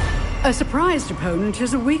 A surprised opponent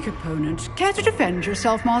is a weak opponent. Care to defend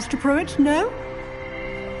yourself, Master Pruitt? No?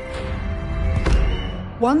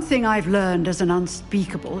 One thing I've learned as an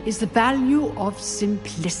unspeakable is the value of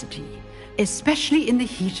simplicity, especially in the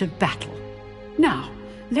heat of battle. Now,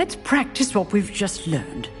 let's practice what we've just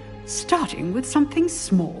learned, starting with something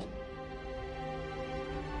small.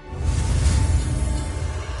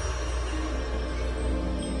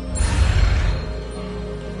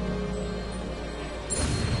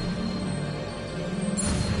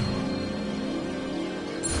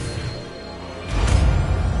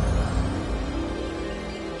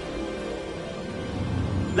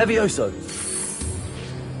 Levioso!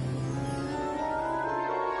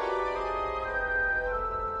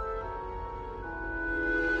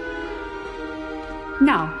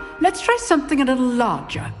 Now, let's try something a little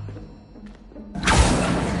larger.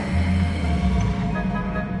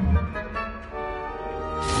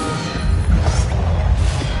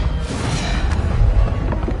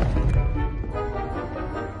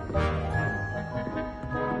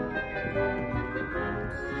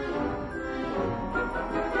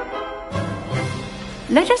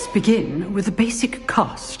 Let us begin with the basic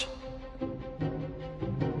cast.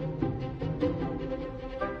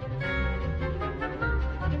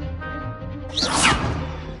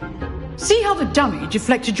 See how the dummy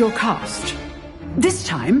deflected your cast? This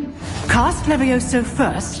time, cast Levioso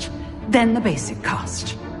first, then the basic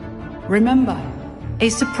cast. Remember, a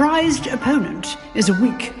surprised opponent is a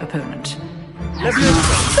weak opponent.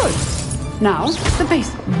 Levioso! Good. Now, the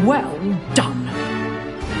basic. Well done.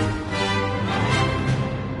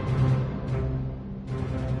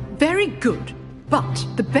 Very good, but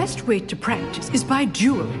the best way to practice is by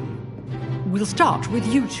dueling. We'll start with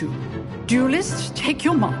you two. Duelists, take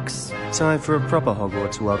your marks. Time for a proper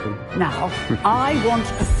Hogwarts welcome. Now, I want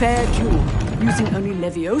a fair duel, using only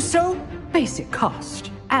Levioso, basic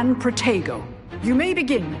cast, and Protego. You may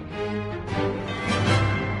begin.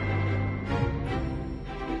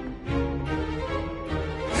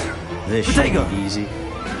 This should be easy.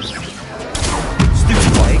 Stupid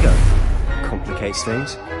Protego. Complicates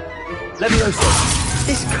things. Levioso,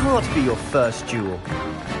 this can't be your first duel.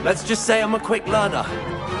 Let's just say I'm a quick learner.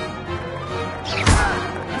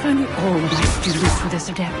 If only all of my students were this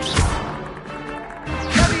adept.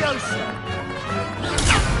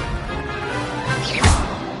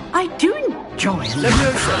 I do enjoy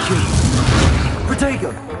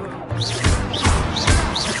Protego!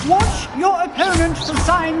 Watch your opponent for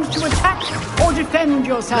signs to attack or defend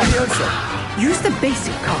yourself. Use the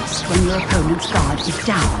basic cast when your opponent's guard is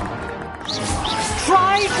down.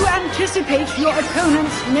 Try to anticipate your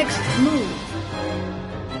opponent's next move.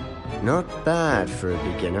 Not bad for a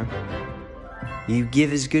beginner. You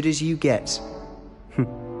give as good as you get.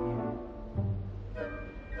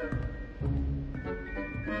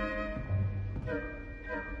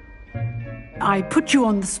 I put you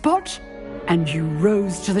on the spot, and you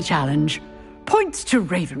rose to the challenge. Points to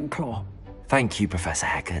Ravenclaw. Thank you, Professor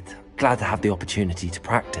Hogarth. Glad to have the opportunity to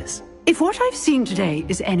practice. If what I've seen today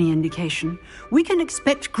is any indication, we can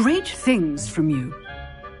expect great things from you.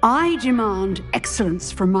 I demand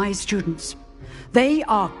excellence from my students. They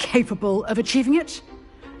are capable of achieving it,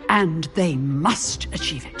 and they must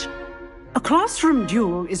achieve it. A classroom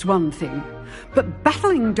duel is one thing, but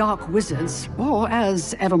battling dark wizards, or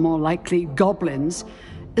as ever more likely, goblins,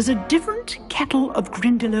 is a different kettle of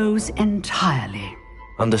Grindylows entirely.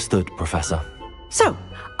 Understood, Professor. So,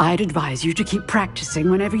 I'd advise you to keep practicing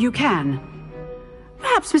whenever you can.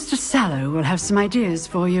 Perhaps Mr. Sallow will have some ideas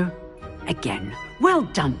for you. Again, well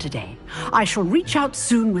done today. I shall reach out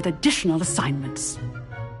soon with additional assignments.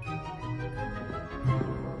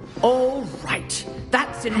 All right,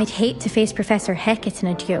 that's it. I'd hate to face Professor Hecat in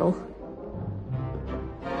a duel.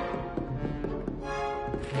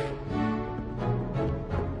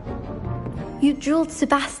 You dueled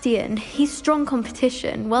Sebastian. He's strong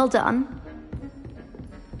competition. Well done.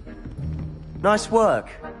 Nice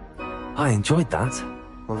work. I enjoyed that.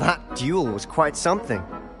 Well, that duel was quite something.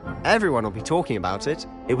 Everyone will be talking about it.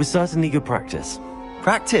 It was certainly good practice.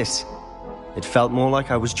 Practice? It felt more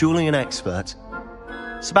like I was dueling an expert.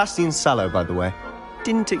 Sebastian Sallow, by the way.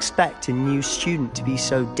 Didn't expect a new student to be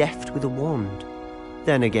so deft with a wand.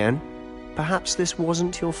 Then again, perhaps this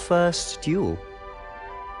wasn't your first duel.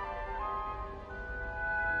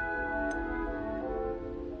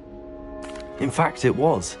 In fact, it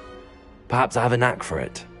was. Perhaps I have a knack for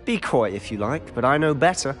it. Be coy if you like, but I know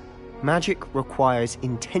better. Magic requires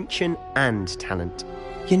intention and talent.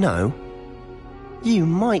 You know, you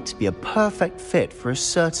might be a perfect fit for a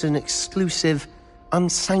certain exclusive,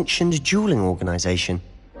 unsanctioned dueling organization.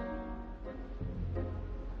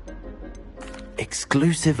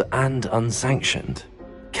 Exclusive and unsanctioned?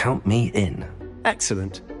 Count me in.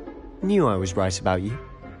 Excellent. Knew I was right about you.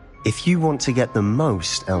 If you want to get the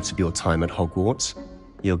most out of your time at Hogwarts,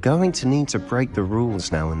 you're going to need to break the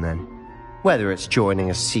rules now and then. Whether it's joining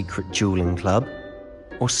a secret dueling club,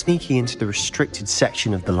 or sneaking into the restricted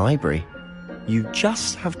section of the library, you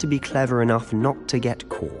just have to be clever enough not to get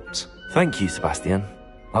caught. Thank you, Sebastian.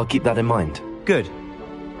 I'll keep that in mind. Good.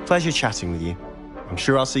 Pleasure chatting with you. I'm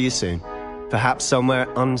sure I'll see you soon. Perhaps somewhere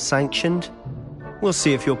unsanctioned? We'll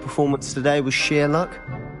see if your performance today was sheer luck,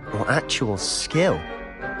 or actual skill.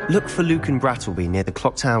 Look for Luke and Brattleby near the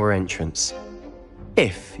clock tower entrance.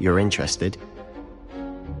 If you're interested.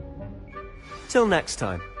 Till next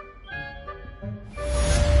time.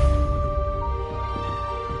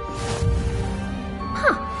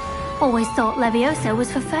 Huh. Always thought Leviosa was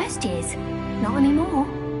for first years. Not anymore.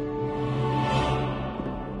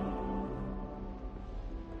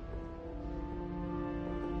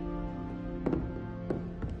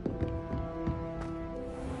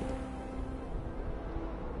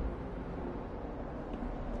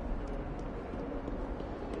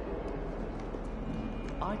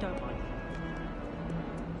 I don't mind.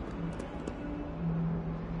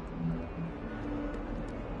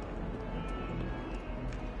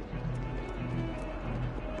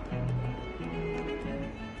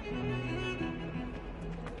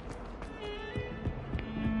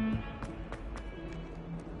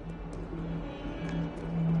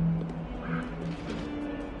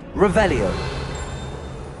 Revelio.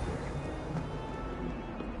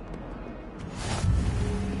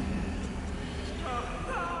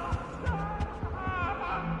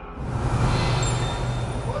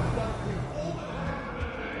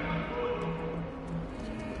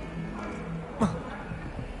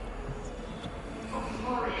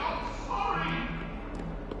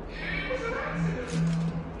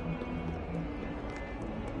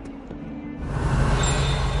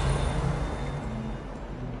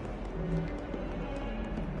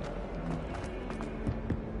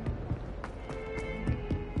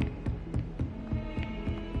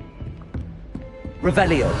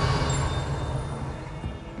 Revelio.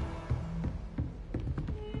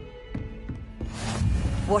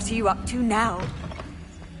 What are you up to now?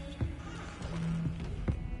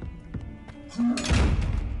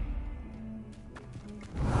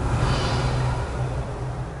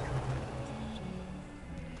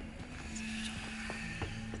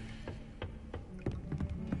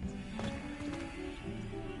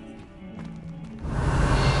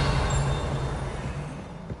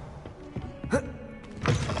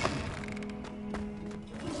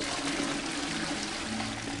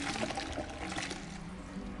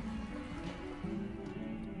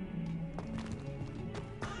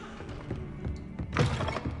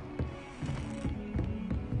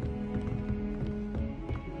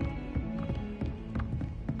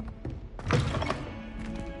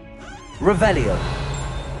 Revelio.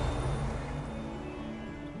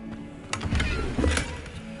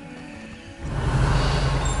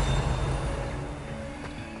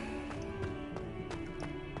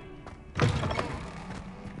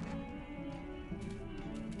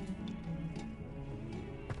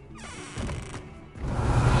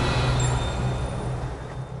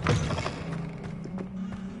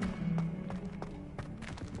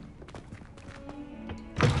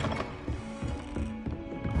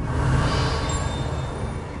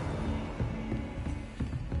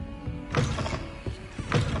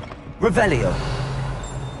 Revelio.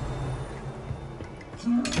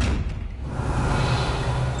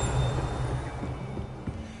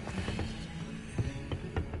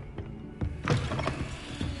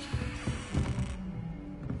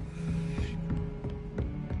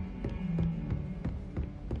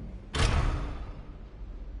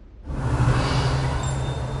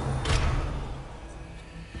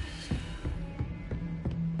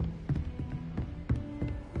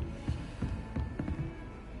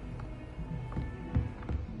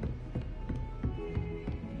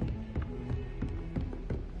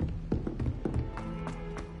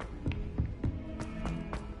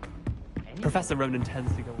 Professor Ronan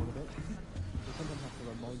tends to go on a bit. We sometimes have to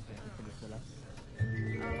remind him to finish the lesson.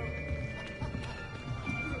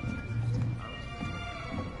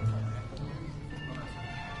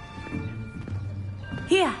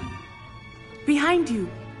 Here! Behind you!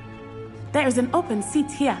 There is an open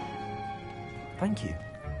seat here. Thank you.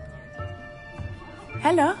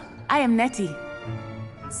 Hello, I am Nettie.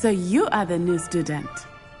 So you are the new student.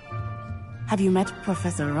 Have you met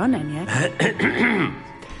Professor Ronan yet?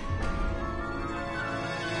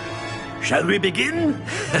 Shall we begin?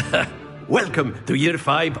 Welcome to Year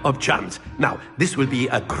 5 of Charms. Now, this will be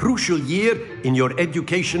a crucial year in your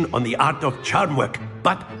education on the art of charm work,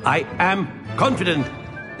 but I am confident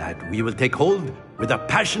that we will take hold with the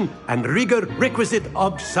passion and rigor requisite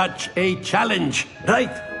of such a challenge.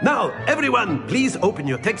 Right, now, everyone, please open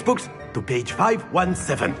your textbooks to page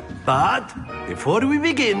 517. But before we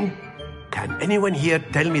begin, can anyone here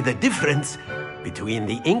tell me the difference between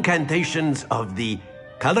the incantations of the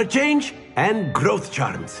color change and growth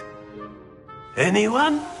charms?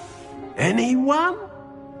 Anyone? Anyone?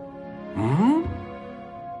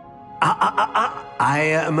 I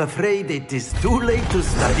am afraid it is too late to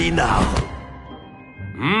study now.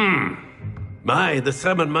 My, the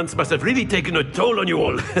summer months must have really taken a toll on you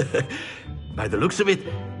all. By the looks of it,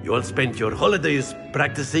 you all spent your holidays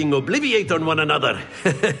practicing Obliviate on one another.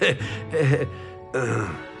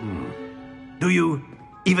 Do you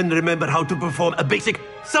even remember how to perform a basic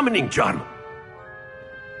summoning charm?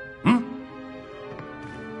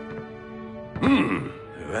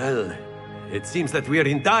 Well, it seems that we are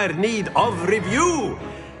in dire need of review.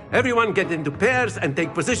 Everyone get into pairs and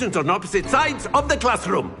take positions on opposite sides of the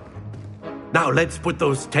classroom. Now let's put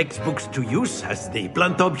those textbooks to use as the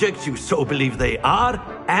blunt objects you so believe they are,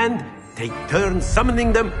 and take turns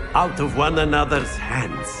summoning them out of one another's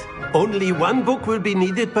hands. Only one book will be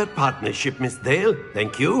needed per partnership, Miss Dale.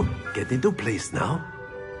 Thank you. Get into place now.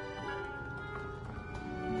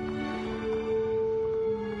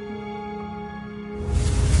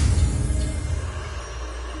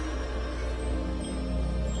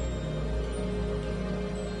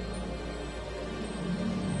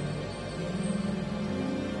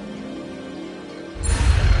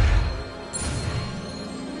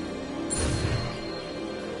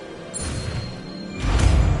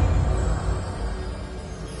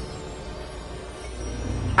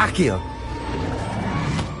 Accio.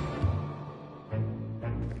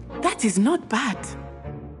 That is not bad.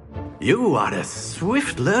 You are a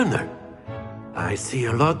swift learner. I see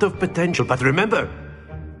a lot of potential, but remember,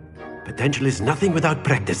 potential is nothing without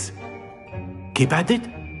practice. Keep at it.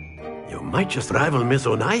 You might just rival Miss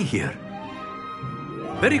Onai here.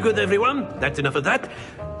 Very good, everyone. That's enough of that.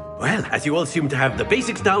 Well, as you all seem to have the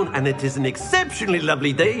basics down, and it is an exceptionally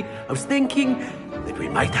lovely day, I was thinking that we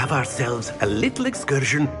might have ourselves a little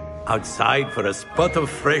excursion outside for a spot of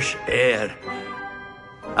fresh air.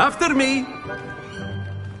 After me!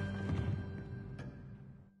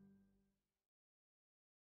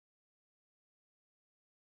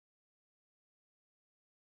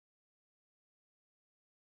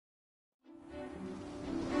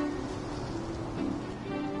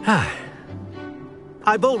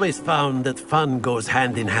 I've always found that fun goes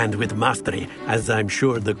hand in hand with mastery, as I'm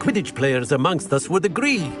sure the Quidditch players amongst us would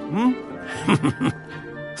agree,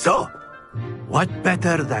 So, what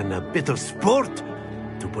better than a bit of sport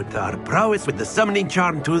to put our prowess with the summoning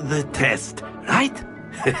charm to the test, right?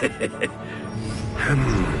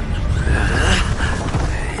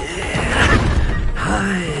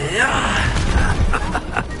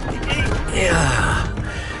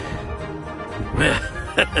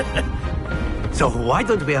 So why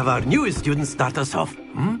don't we have our newest student start us off?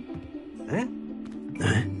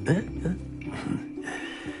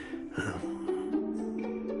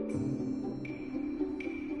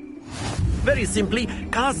 Very simply,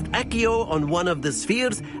 cast Accio on one of the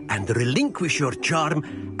spheres and relinquish your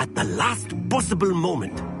charm at the last possible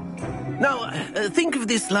moment. Now, think of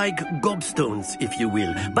this like gobstones, if you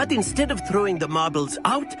will, but instead of throwing the marbles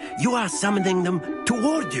out, you are summoning them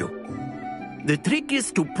toward you. The trick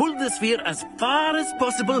is to pull the sphere as far as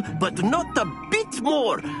possible, but not a bit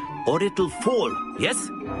more, or it'll fall, yes?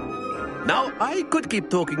 Now, I could keep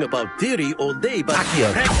talking about theory all day, but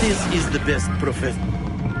practice is the best professor.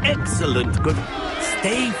 Excellent, good.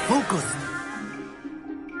 Stay focused.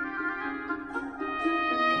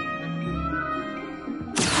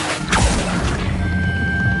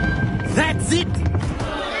 That's it!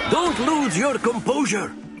 Don't lose your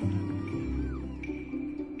composure.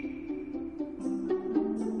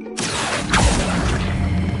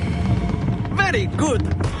 Very good.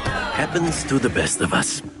 Happens to the best of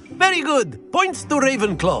us. Very good. Points to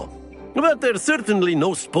Ravenclaw. But there's certainly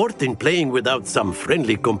no sport in playing without some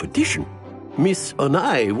friendly competition. Miss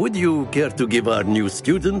Onai, would you care to give our new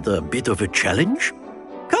student a bit of a challenge?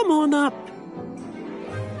 Come on up.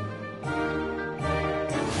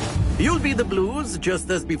 You'll be the blues, just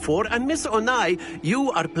as before, and Miss Onai,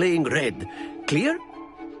 you are playing red. Clear?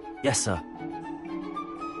 Yes, sir.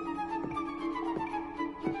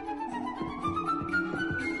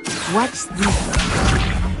 Watch this.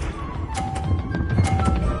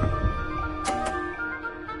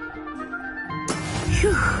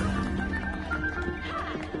 Phew.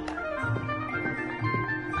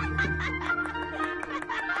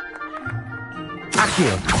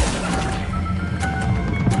 Accio.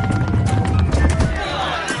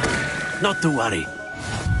 Not to worry.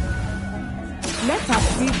 Let us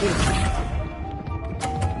see this.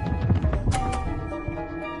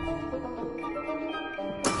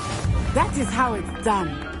 That is how it's done.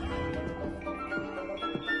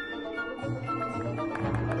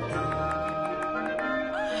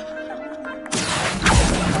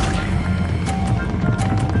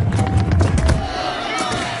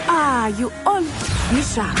 Ah, you all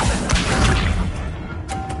bishop.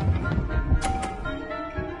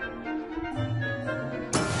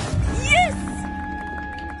 Yes!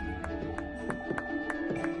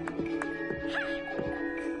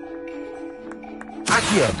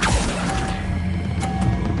 Accio.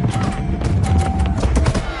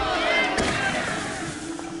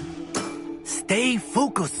 Stay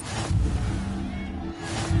focused.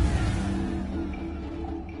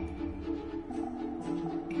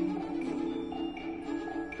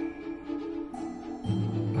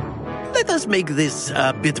 Let us make this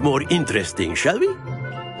a bit more interesting, shall we?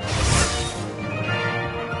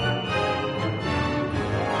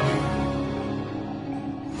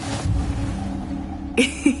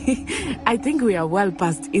 I think we are well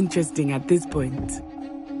past interesting at this point.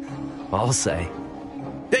 I'll say.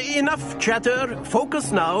 Enough chatter.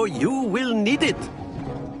 Focus now. You will need it.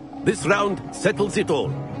 This round settles it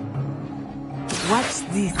all. Watch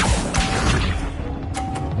this.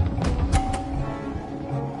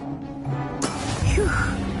 Phew.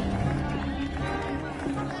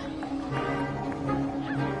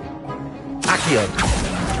 Accio.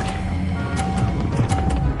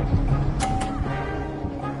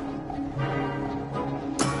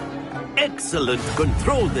 Excellent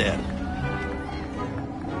control there.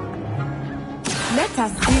 Let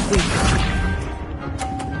us see this.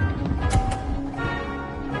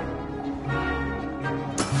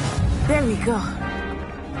 There we go.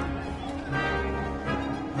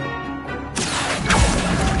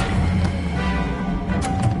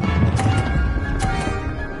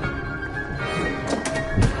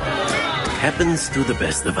 Happens to the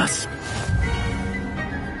best of us.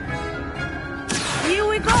 Here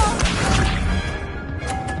we go.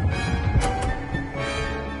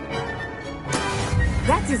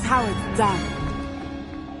 That is how it's done.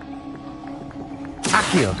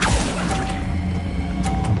 Accio.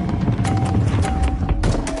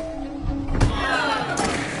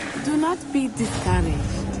 Do not be discouraged.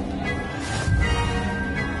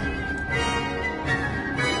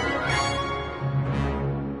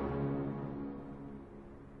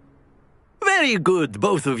 Very good,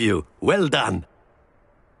 both of you. Well done.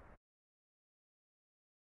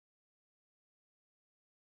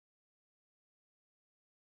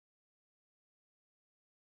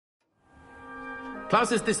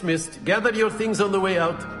 Class is dismissed. Gather your things on the way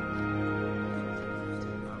out.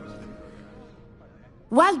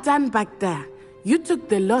 Well done back there. You took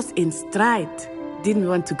the loss in stride. Didn't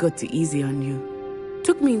want to go too easy on you.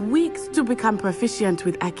 Took me weeks to become proficient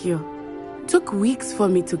with Accio. Took weeks for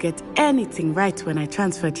me to get anything right when I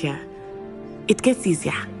transferred here. It gets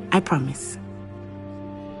easier, I promise.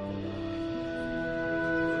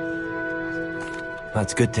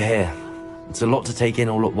 That's good to hear. It's a lot to take in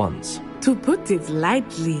all at once. To put it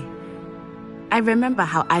lightly, I remember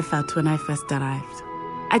how I felt when I first arrived.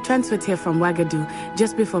 I transferred here from Wagadu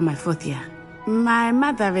just before my 4th year. My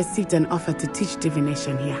mother received an offer to teach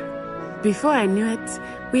divination here. Before I knew it,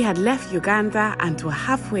 we had left Uganda and were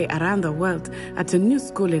halfway around the world at a new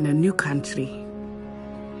school in a new country.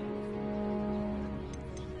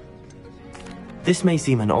 This may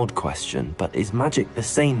seem an odd question, but is magic the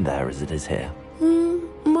same there as it is here?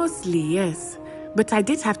 Mostly, yes. But I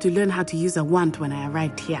did have to learn how to use a wand when I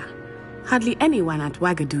arrived here. Hardly anyone at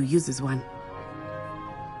Wagadu uses one.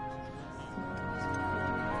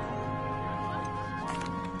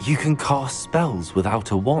 You can cast spells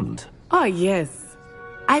without a wand? Oh, yes.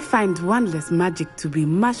 I find wandless magic to be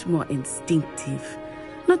much more instinctive.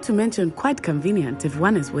 Not to mention quite convenient if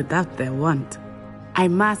one is without their wand. I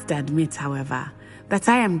must admit, however, that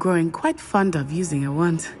I am growing quite fond of using a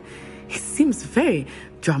wand. It seems very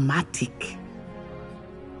dramatic.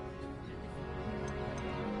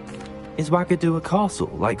 Is Wagadu a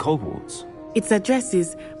castle, like Hogwarts? Its address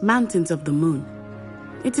is Mountains of the Moon.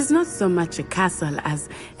 It is not so much a castle as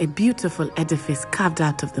a beautiful edifice carved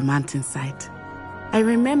out of the mountainside. I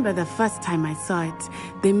remember the first time I saw it,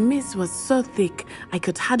 the mist was so thick I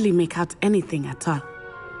could hardly make out anything at all.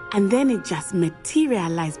 And then it just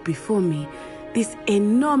materialized before me, this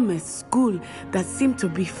enormous school that seemed to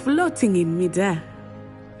be floating in midair.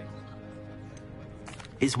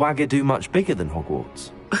 Is Wagadu much bigger than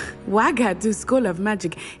Hogwarts? Wagadu School of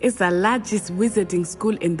Magic is the largest wizarding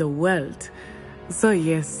school in the world. So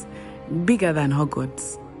yes, bigger than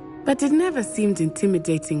Hogwarts. But it never seemed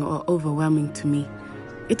intimidating or overwhelming to me.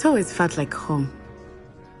 It always felt like home.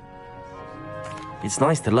 It's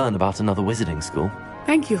nice to learn about another wizarding school.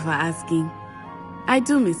 Thank you for asking. I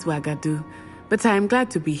do miss Wagadu, but I am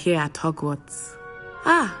glad to be here at Hogwarts.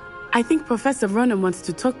 Ah, I think Professor Ronan wants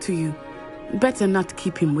to talk to you. Better not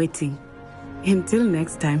keep him waiting. Until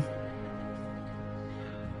next time.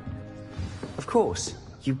 Of course,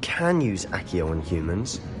 you can use Accio on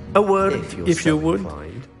humans. A word, if you would.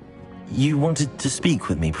 inclined. You wanted to speak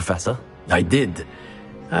with me, Professor? I did.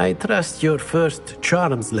 I trust your first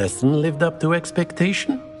charms lesson lived up to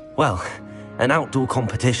expectation? Well, an outdoor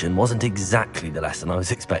competition wasn't exactly the lesson I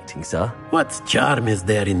was expecting, sir. What charm is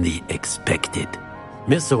there in the expected?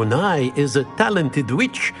 Miss Onai is a talented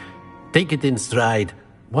witch. Take it in stride.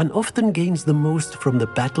 One often gains the most from the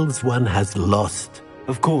battles one has lost.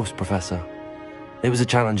 Of course, Professor. It was a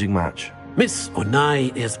challenging match. Miss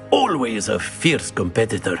Onai is always a fierce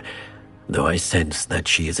competitor, though I sense that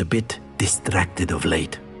she is a bit distracted of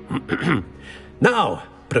late. Now,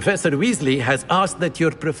 Professor Weasley has asked that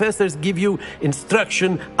your professors give you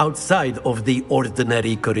instruction outside of the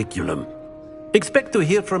ordinary curriculum. Expect to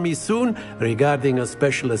hear from me soon regarding a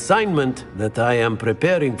special assignment that I am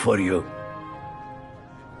preparing for you.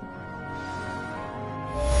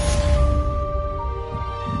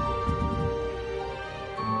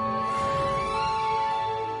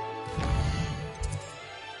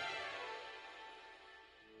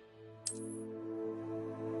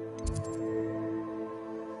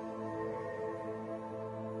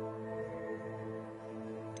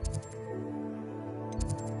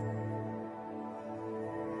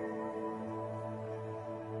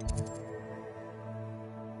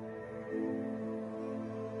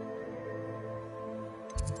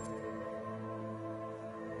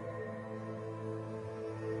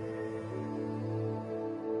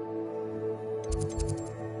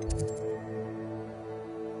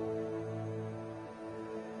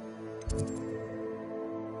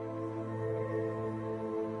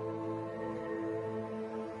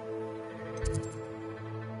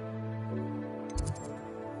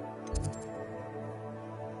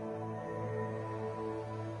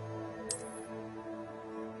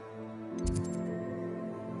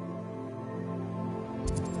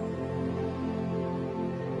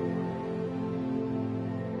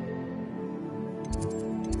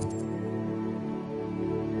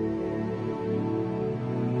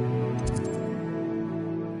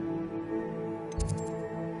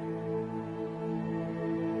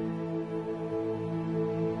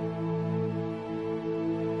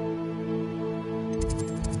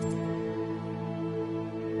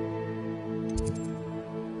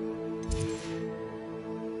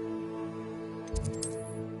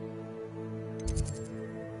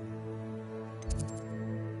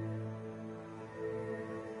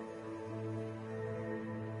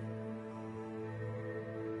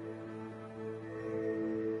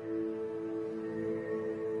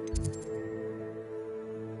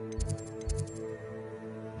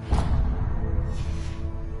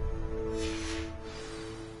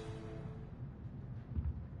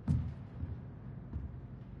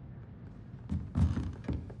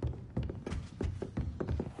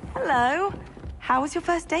 Hello. How was your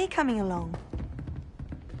first day coming along?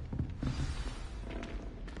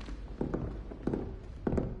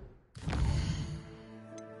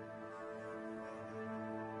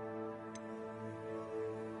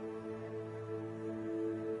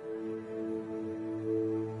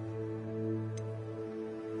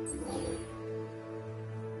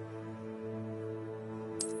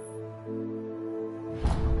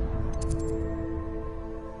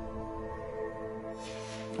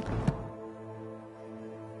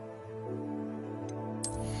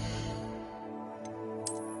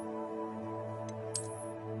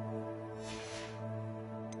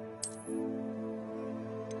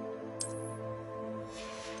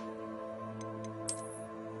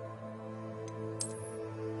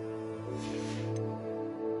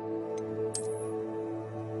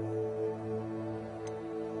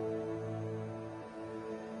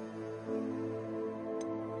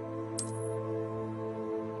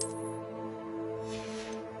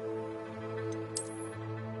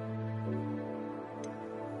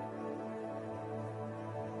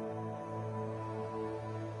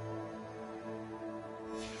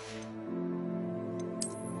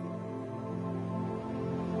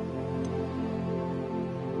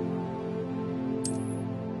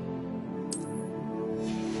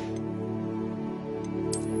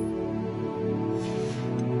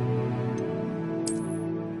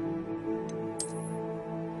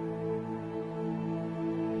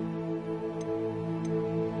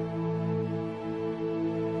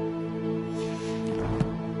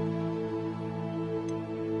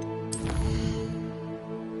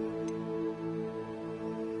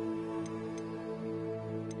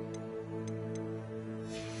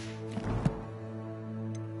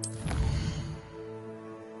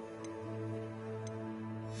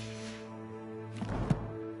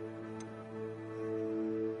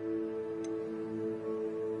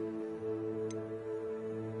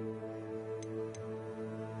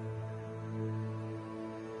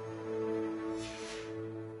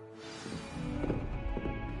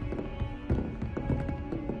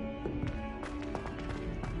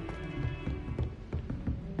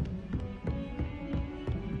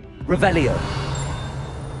 Revelio.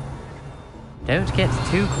 Don't get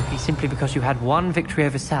too cocky simply because you had one victory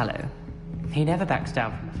over Sallow. He never backs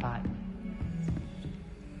down from a fight.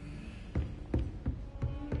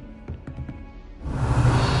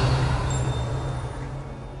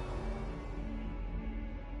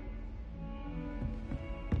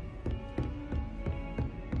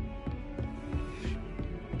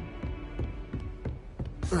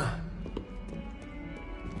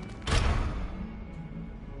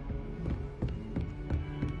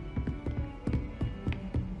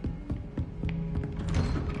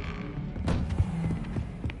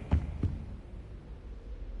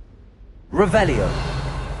 Revelio.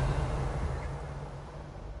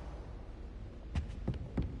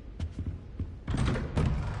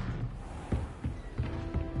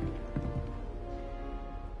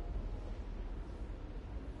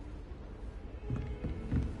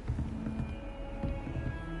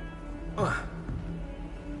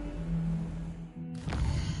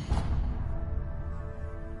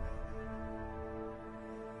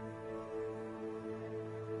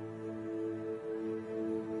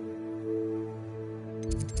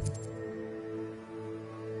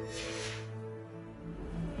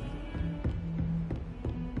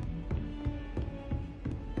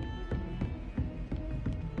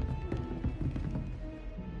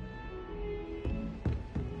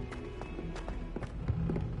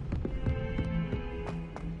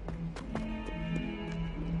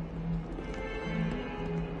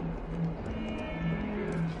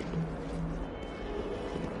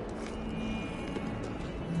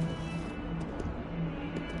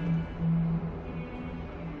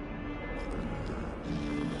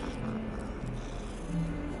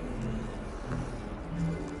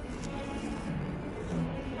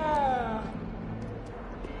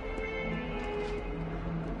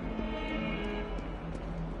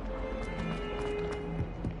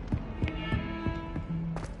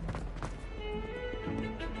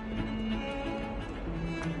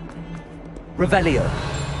 Revelio.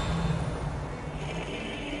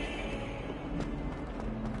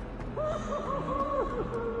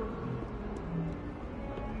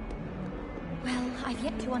 Well, I've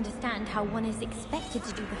yet to understand how one is expected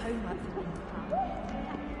to do the homework for winter.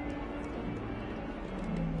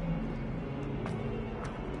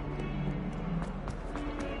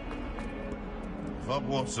 If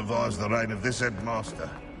Hogwarts survives the reign of this headmaster,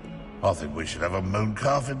 I think we should have a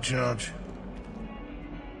mooncalf in charge.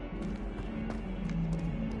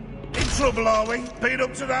 In trouble, are we? Been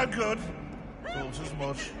up to no good? Thought as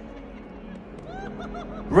much.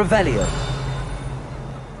 Revelio.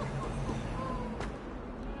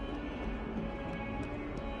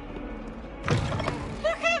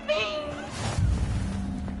 Look at me!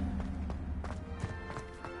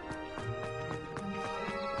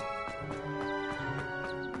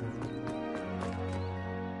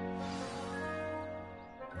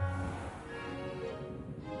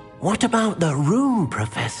 What about the room,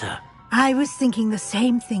 Professor? I was thinking the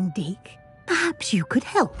same thing, Deke. Perhaps you could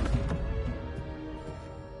help.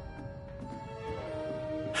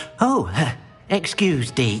 Oh,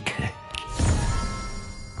 excuse, Deke.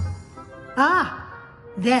 Ah,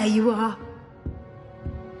 there you are.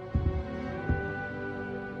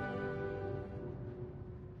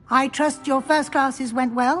 I trust your first classes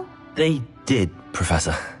went well? They did,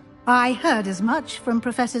 Professor. I heard as much from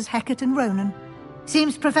Professors Hecat and Ronan.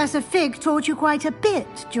 Seems Professor Fig taught you quite a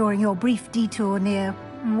bit during your brief detour near...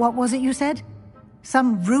 what was it you said?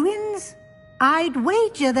 Some ruins? I'd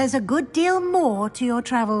wager there's a good deal more to your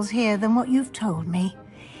travels here than what you've told me.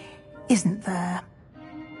 Isn't there?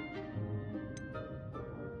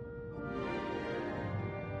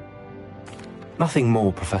 Nothing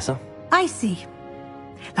more, Professor. I see.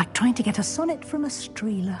 Like trying to get a sonnet from a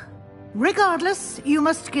streeler. Regardless, you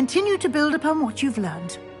must continue to build upon what you've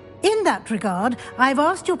learned. In that regard, I've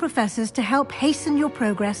asked your professors to help hasten your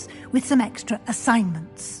progress with some extra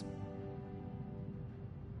assignments.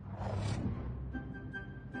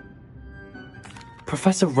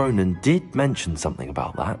 Professor Ronan did mention something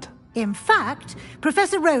about that. In fact,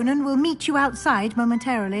 Professor Ronan will meet you outside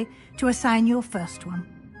momentarily to assign your first one.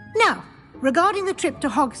 Now, regarding the trip to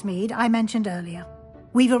Hogsmeade I mentioned earlier,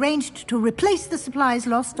 we've arranged to replace the supplies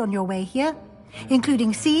lost on your way here,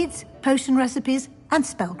 including seeds, potion recipes, and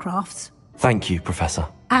spellcrafts. Thank you, Professor.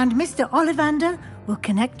 And Mr. Ollivander will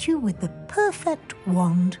connect you with the perfect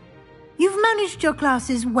wand. You've managed your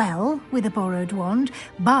classes well with a borrowed wand,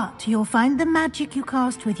 but you'll find the magic you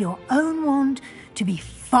cast with your own wand to be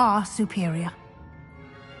far superior.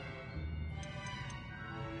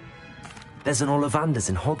 There's an Ollivander's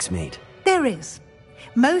in Hogsmeade. There is.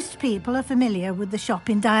 Most people are familiar with the shop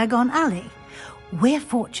in Diagon Alley. We're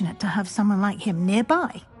fortunate to have someone like him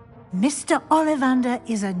nearby. Mr. Ollivander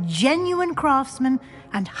is a genuine craftsman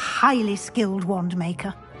and highly skilled wand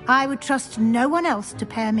maker. I would trust no one else to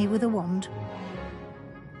pair me with a wand.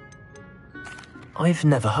 I've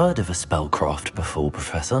never heard of a spellcraft before,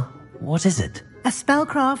 Professor. What is it? A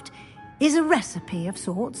spellcraft is a recipe of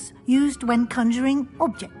sorts used when conjuring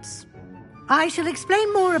objects. I shall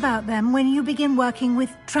explain more about them when you begin working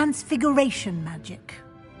with transfiguration magic.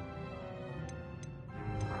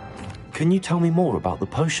 Can you tell me more about the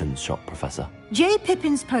potions shop, Professor? J.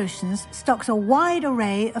 Pippin's Potions stocks a wide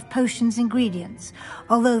array of potions ingredients,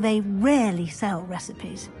 although they rarely sell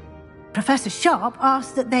recipes. Professor Sharp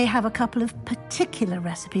asked that they have a couple of particular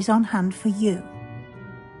recipes on hand for you.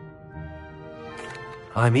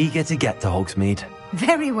 I'm eager to get to Hogsmeade.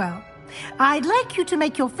 Very well. I'd like you to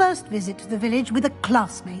make your first visit to the village with a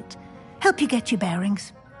classmate. Help you get your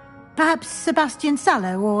bearings. Perhaps Sebastian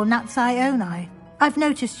Sallow or Natsai Onai. I've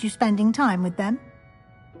noticed you spending time with them.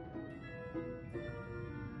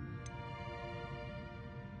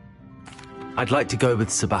 I'd like to go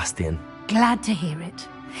with Sebastian. Glad to hear it.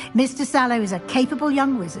 Mr. Sallow is a capable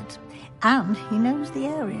young wizard, and he knows the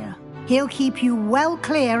area. He'll keep you well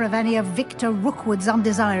clear of any of Victor Rookwood's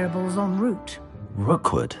undesirables en route.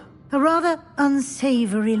 Rookwood? A rather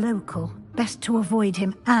unsavory local. Best to avoid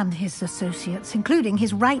him and his associates, including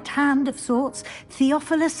his right hand of sorts,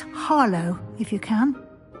 Theophilus Harlow, if you can.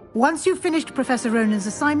 Once you've finished Professor Ronan's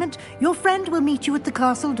assignment, your friend will meet you at the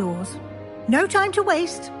castle doors. No time to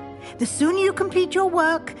waste. The sooner you complete your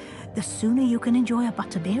work, the sooner you can enjoy a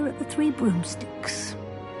butterbeer at the Three Broomsticks.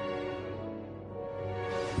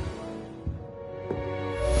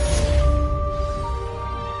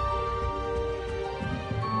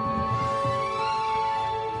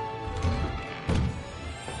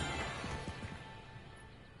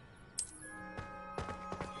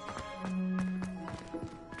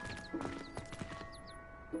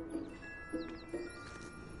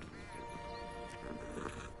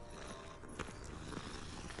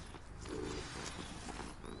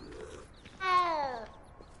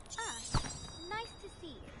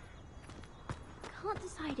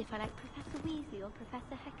 If I like Professor Weasley or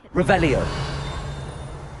Professor Hecat. Revelio.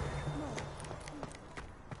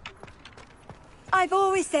 I've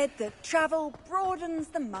always said that travel broadens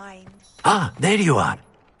the mind. Ah, there you are.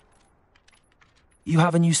 You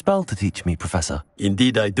have a new spell to teach me, Professor.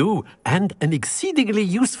 Indeed I do, and an exceedingly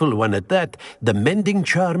useful one at that. The mending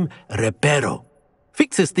charm, Reparo.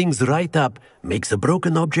 Fixes things right up, makes a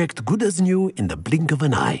broken object good as new in the blink of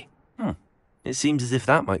an eye. It seems as if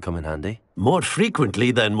that might come in handy. More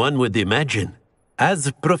frequently than one would imagine.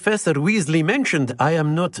 As Professor Weasley mentioned, I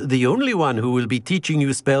am not the only one who will be teaching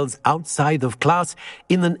you spells outside of class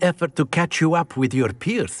in an effort to catch you up with your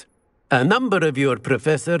peers. A number of your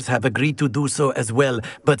professors have agreed to do so as well,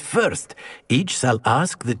 but first, each shall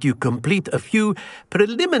ask that you complete a few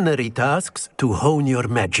preliminary tasks to hone your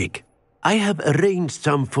magic. I have arranged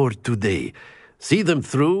some for today. See them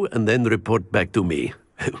through and then report back to me.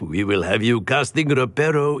 We will have you casting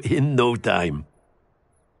Reparo in no time.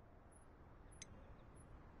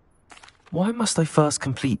 Why must I first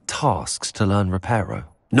complete tasks to learn Reparo?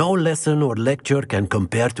 No lesson or lecture can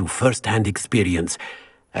compare to first-hand experience,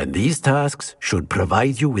 and these tasks should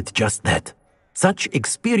provide you with just that. Such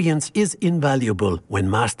experience is invaluable when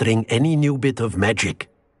mastering any new bit of magic.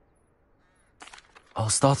 I'll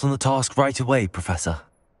start on the task right away, Professor.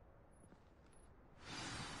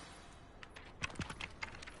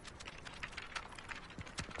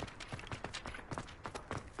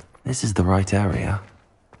 This is the right area.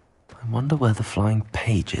 I wonder where the flying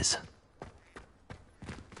page is.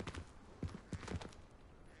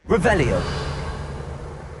 Revelio!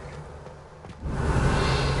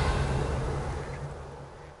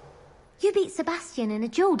 You beat Sebastian in a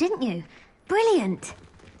duel, didn't you? Brilliant!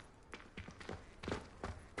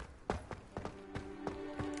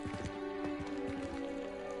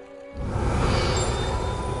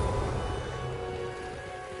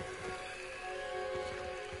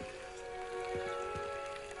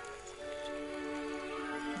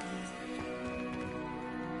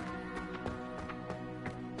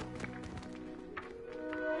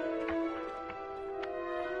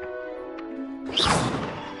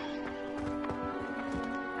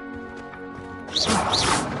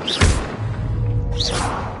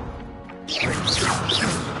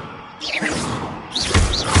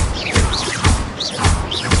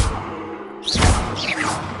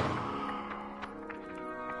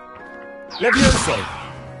 Levioso!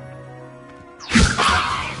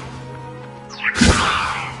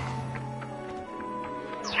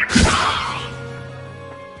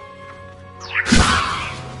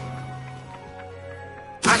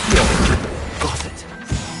 Got it.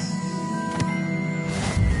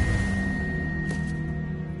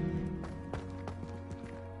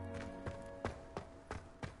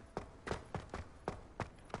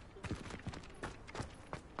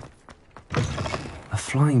 A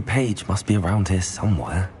flying page must be around here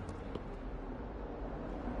somewhere.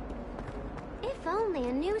 If only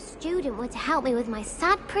a new student were to help me with my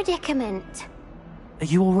sad predicament. Are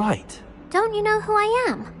you alright? Don't you know who I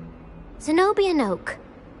am? Zenobia Noak,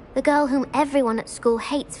 the girl whom everyone at school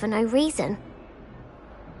hates for no reason.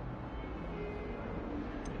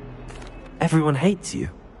 Everyone hates you.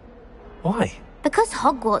 Why? Because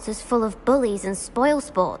Hogwarts is full of bullies and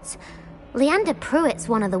spoilsports. Leander Pruitt's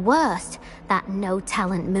one of the worst, that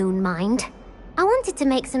no-talent moon mind. I wanted to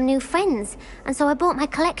make some new friends, and so I brought my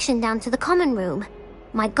collection down to the common room.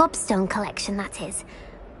 My gobstone collection, that is.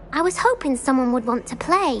 I was hoping someone would want to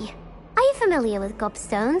play. Are you familiar with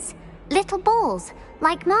gobstones? Little balls,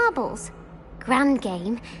 like marbles. Grand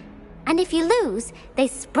game. And if you lose, they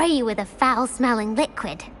spray you with a foul-smelling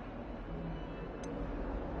liquid.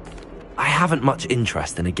 I haven't much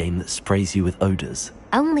interest in a game that sprays you with odors.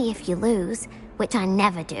 Only if you lose, which I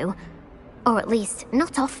never do. Or at least,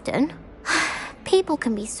 not often. People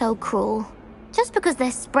can be so cruel. Just because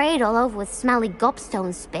they're sprayed all over with smelly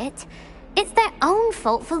gobstone spit, it's their own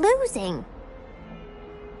fault for losing.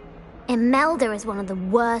 Imelda is one of the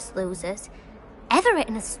worst losers. Everett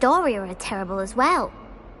and Astoria are terrible as well.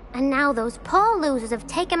 And now those poor losers have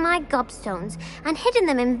taken my gobstones and hidden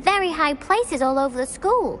them in very high places all over the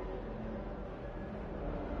school.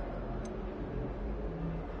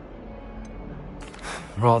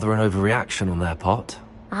 Rather an overreaction on their part.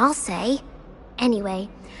 I'll say. Anyway,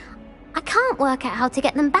 I can't work out how to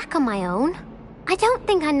get them back on my own. I don't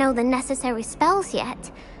think I know the necessary spells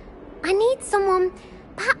yet. I need someone,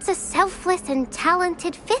 perhaps a selfless and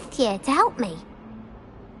talented fifth year to help me.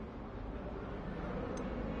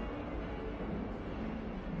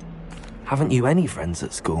 Haven't you any friends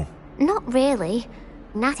at school? Not really.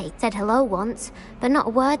 Natty said hello once, but not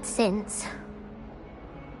a word since.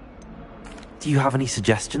 Do you have any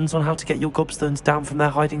suggestions on how to get your gobstones down from their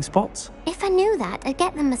hiding spots? If I knew that, I'd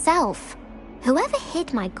get them myself. Whoever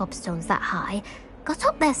hid my gobstones that high got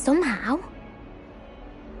up there somehow.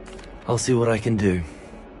 I'll see what I can do.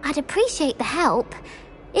 I'd appreciate the help.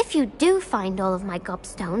 If you do find all of my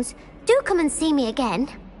gobstones, do come and see me again.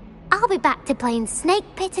 I'll be back to playing Snake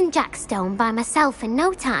Pit and Jackstone by myself in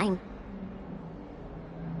no time.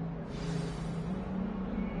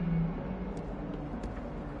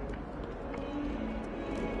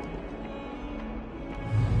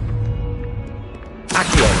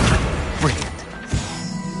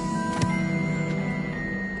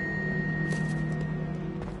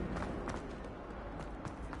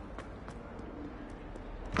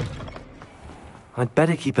 I'd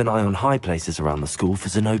better keep an eye on high places around the school for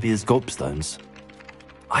Zenobia's gobstones.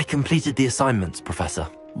 I completed the assignments, Professor.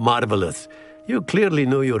 Marvelous. You clearly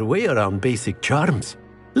know your way around basic charms.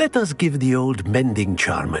 Let us give the old mending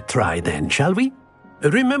charm a try then, shall we?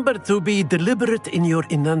 Remember to be deliberate in your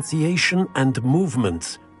enunciation and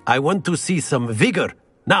movements. I want to see some vigor.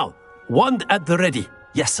 Now, wand at the ready.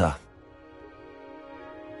 Yes, sir.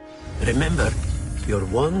 Remember, your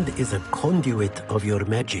wand is a conduit of your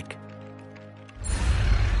magic.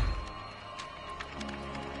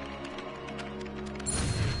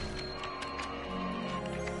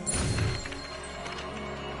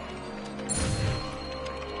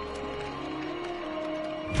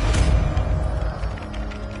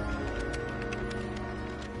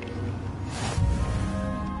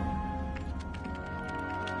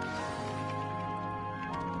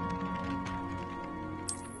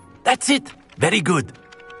 That's it! Very good.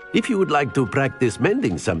 If you would like to practice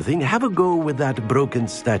mending something, have a go with that broken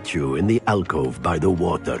statue in the alcove by the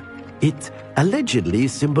water. It allegedly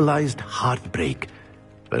symbolized heartbreak.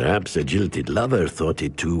 Perhaps a jilted lover thought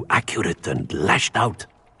it too accurate and lashed out.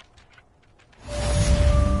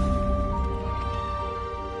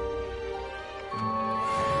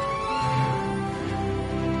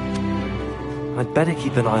 I'd better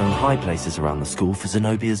keep an eye on high places around the school for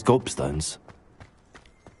Zenobia's gobstones.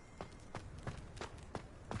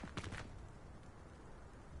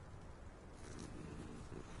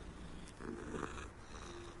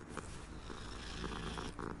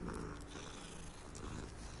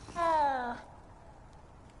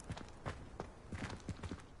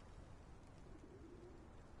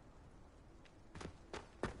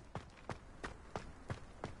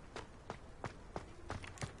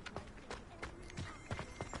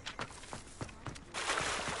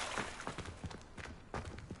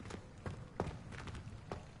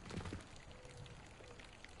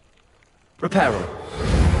 Repair 'em.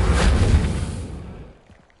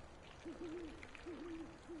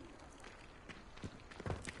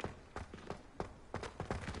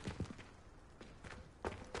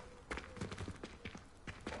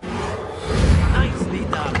 Nicely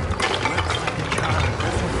done. Works like a charm,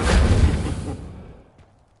 doesn't it?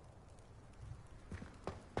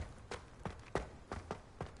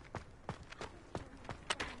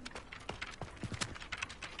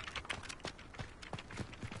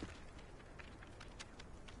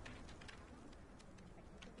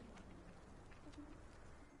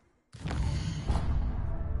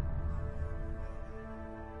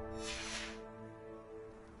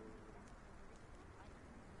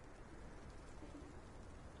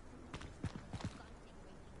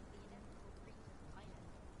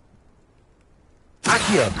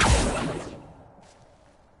 Accio!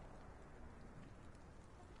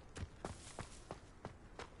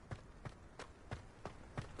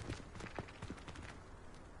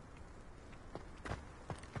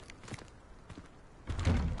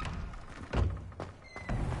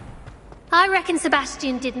 I reckon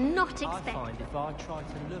Sebastian did not expect I find if I try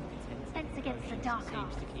to look at it, Sense against the dark seems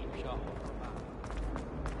arts. to keep sharp.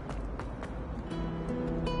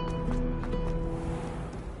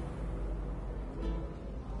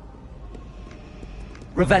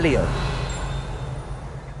 Revelio.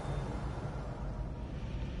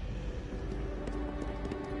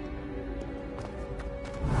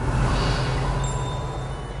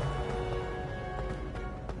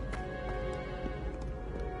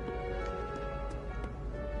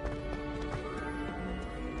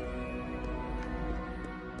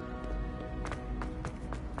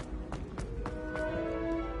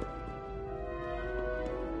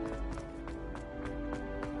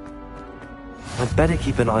 I'd better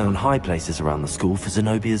keep an eye on high places around the school for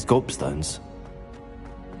Zenobia's gobstones.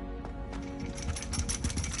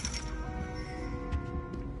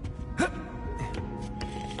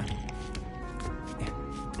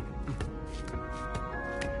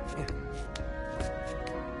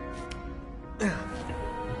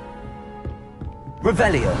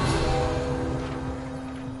 Revelio.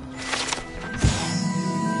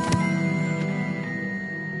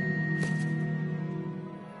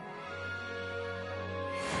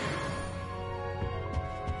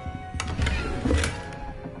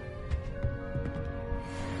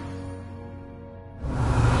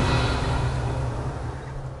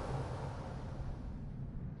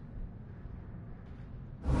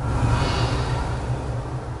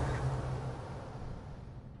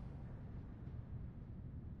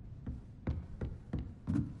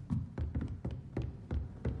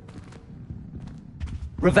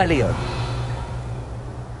 Revelio.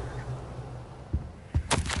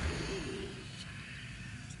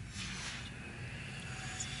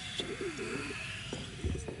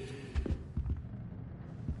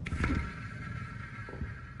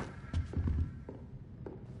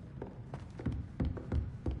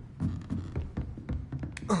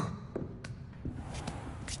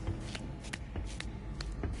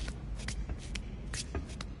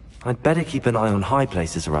 I'd better keep an eye on high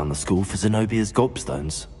places around the school for Zenobia's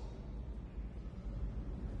gobstones.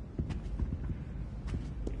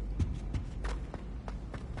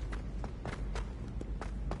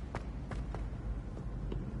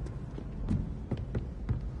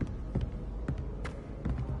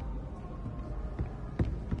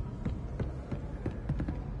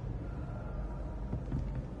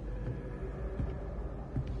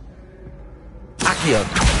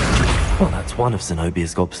 Well, that's one of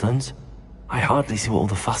Zenobia's gobstones. I hardly see what all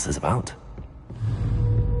the fuss is about.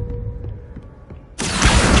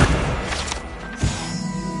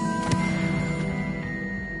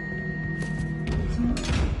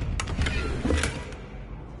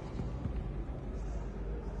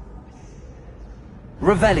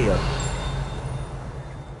 Revelio.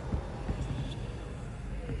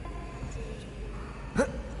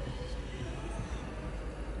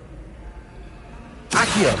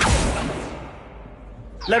 Accio.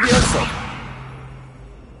 Levioso.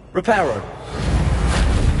 Reparo.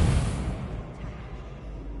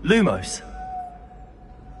 Lumos.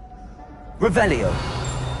 Revelio.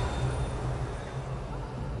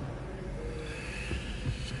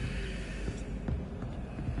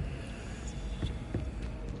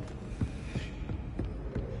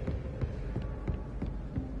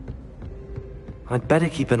 I'd better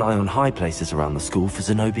keep an eye on high places around the school for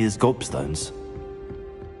Zenobia's gobstones.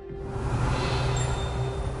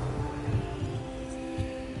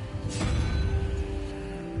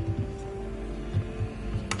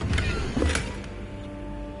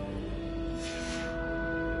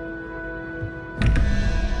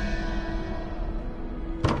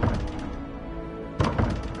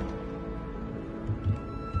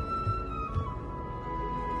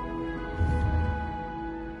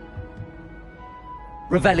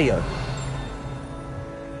 Revelio.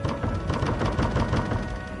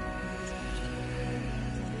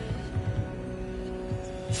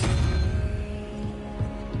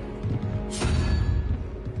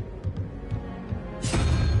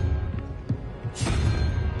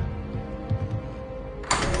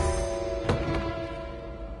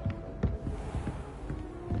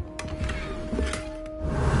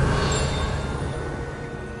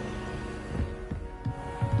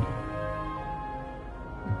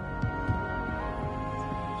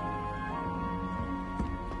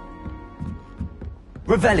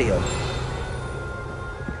 Revelio.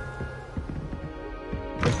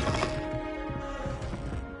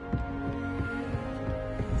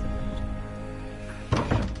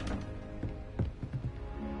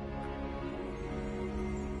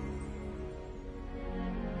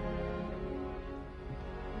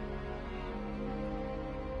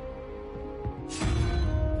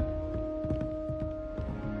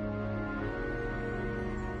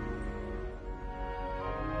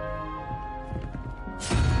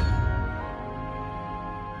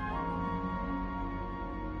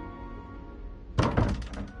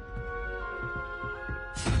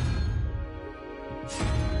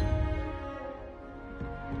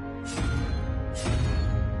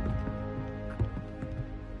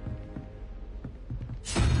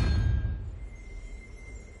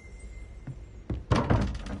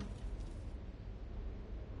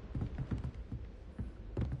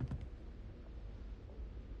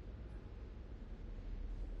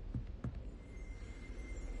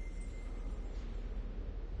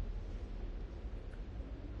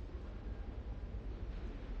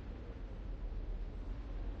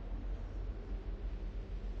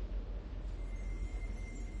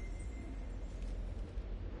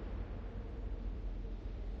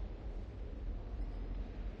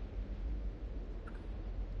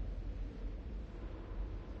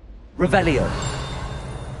 Revelio.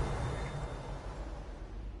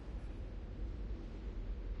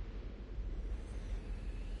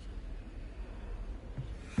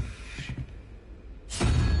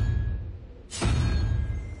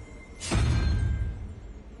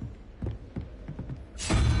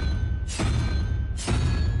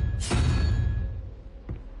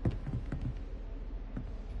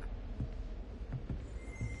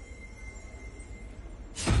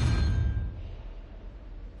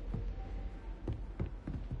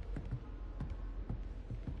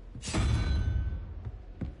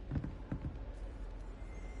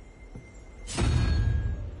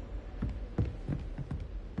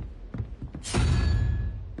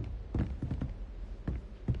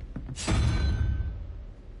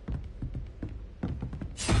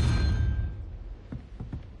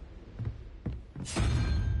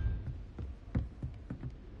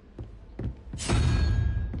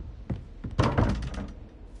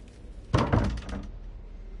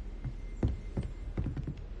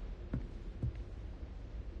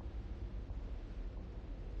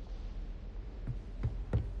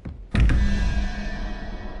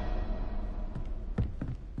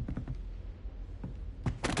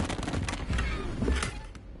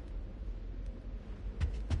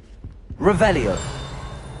 Revelio.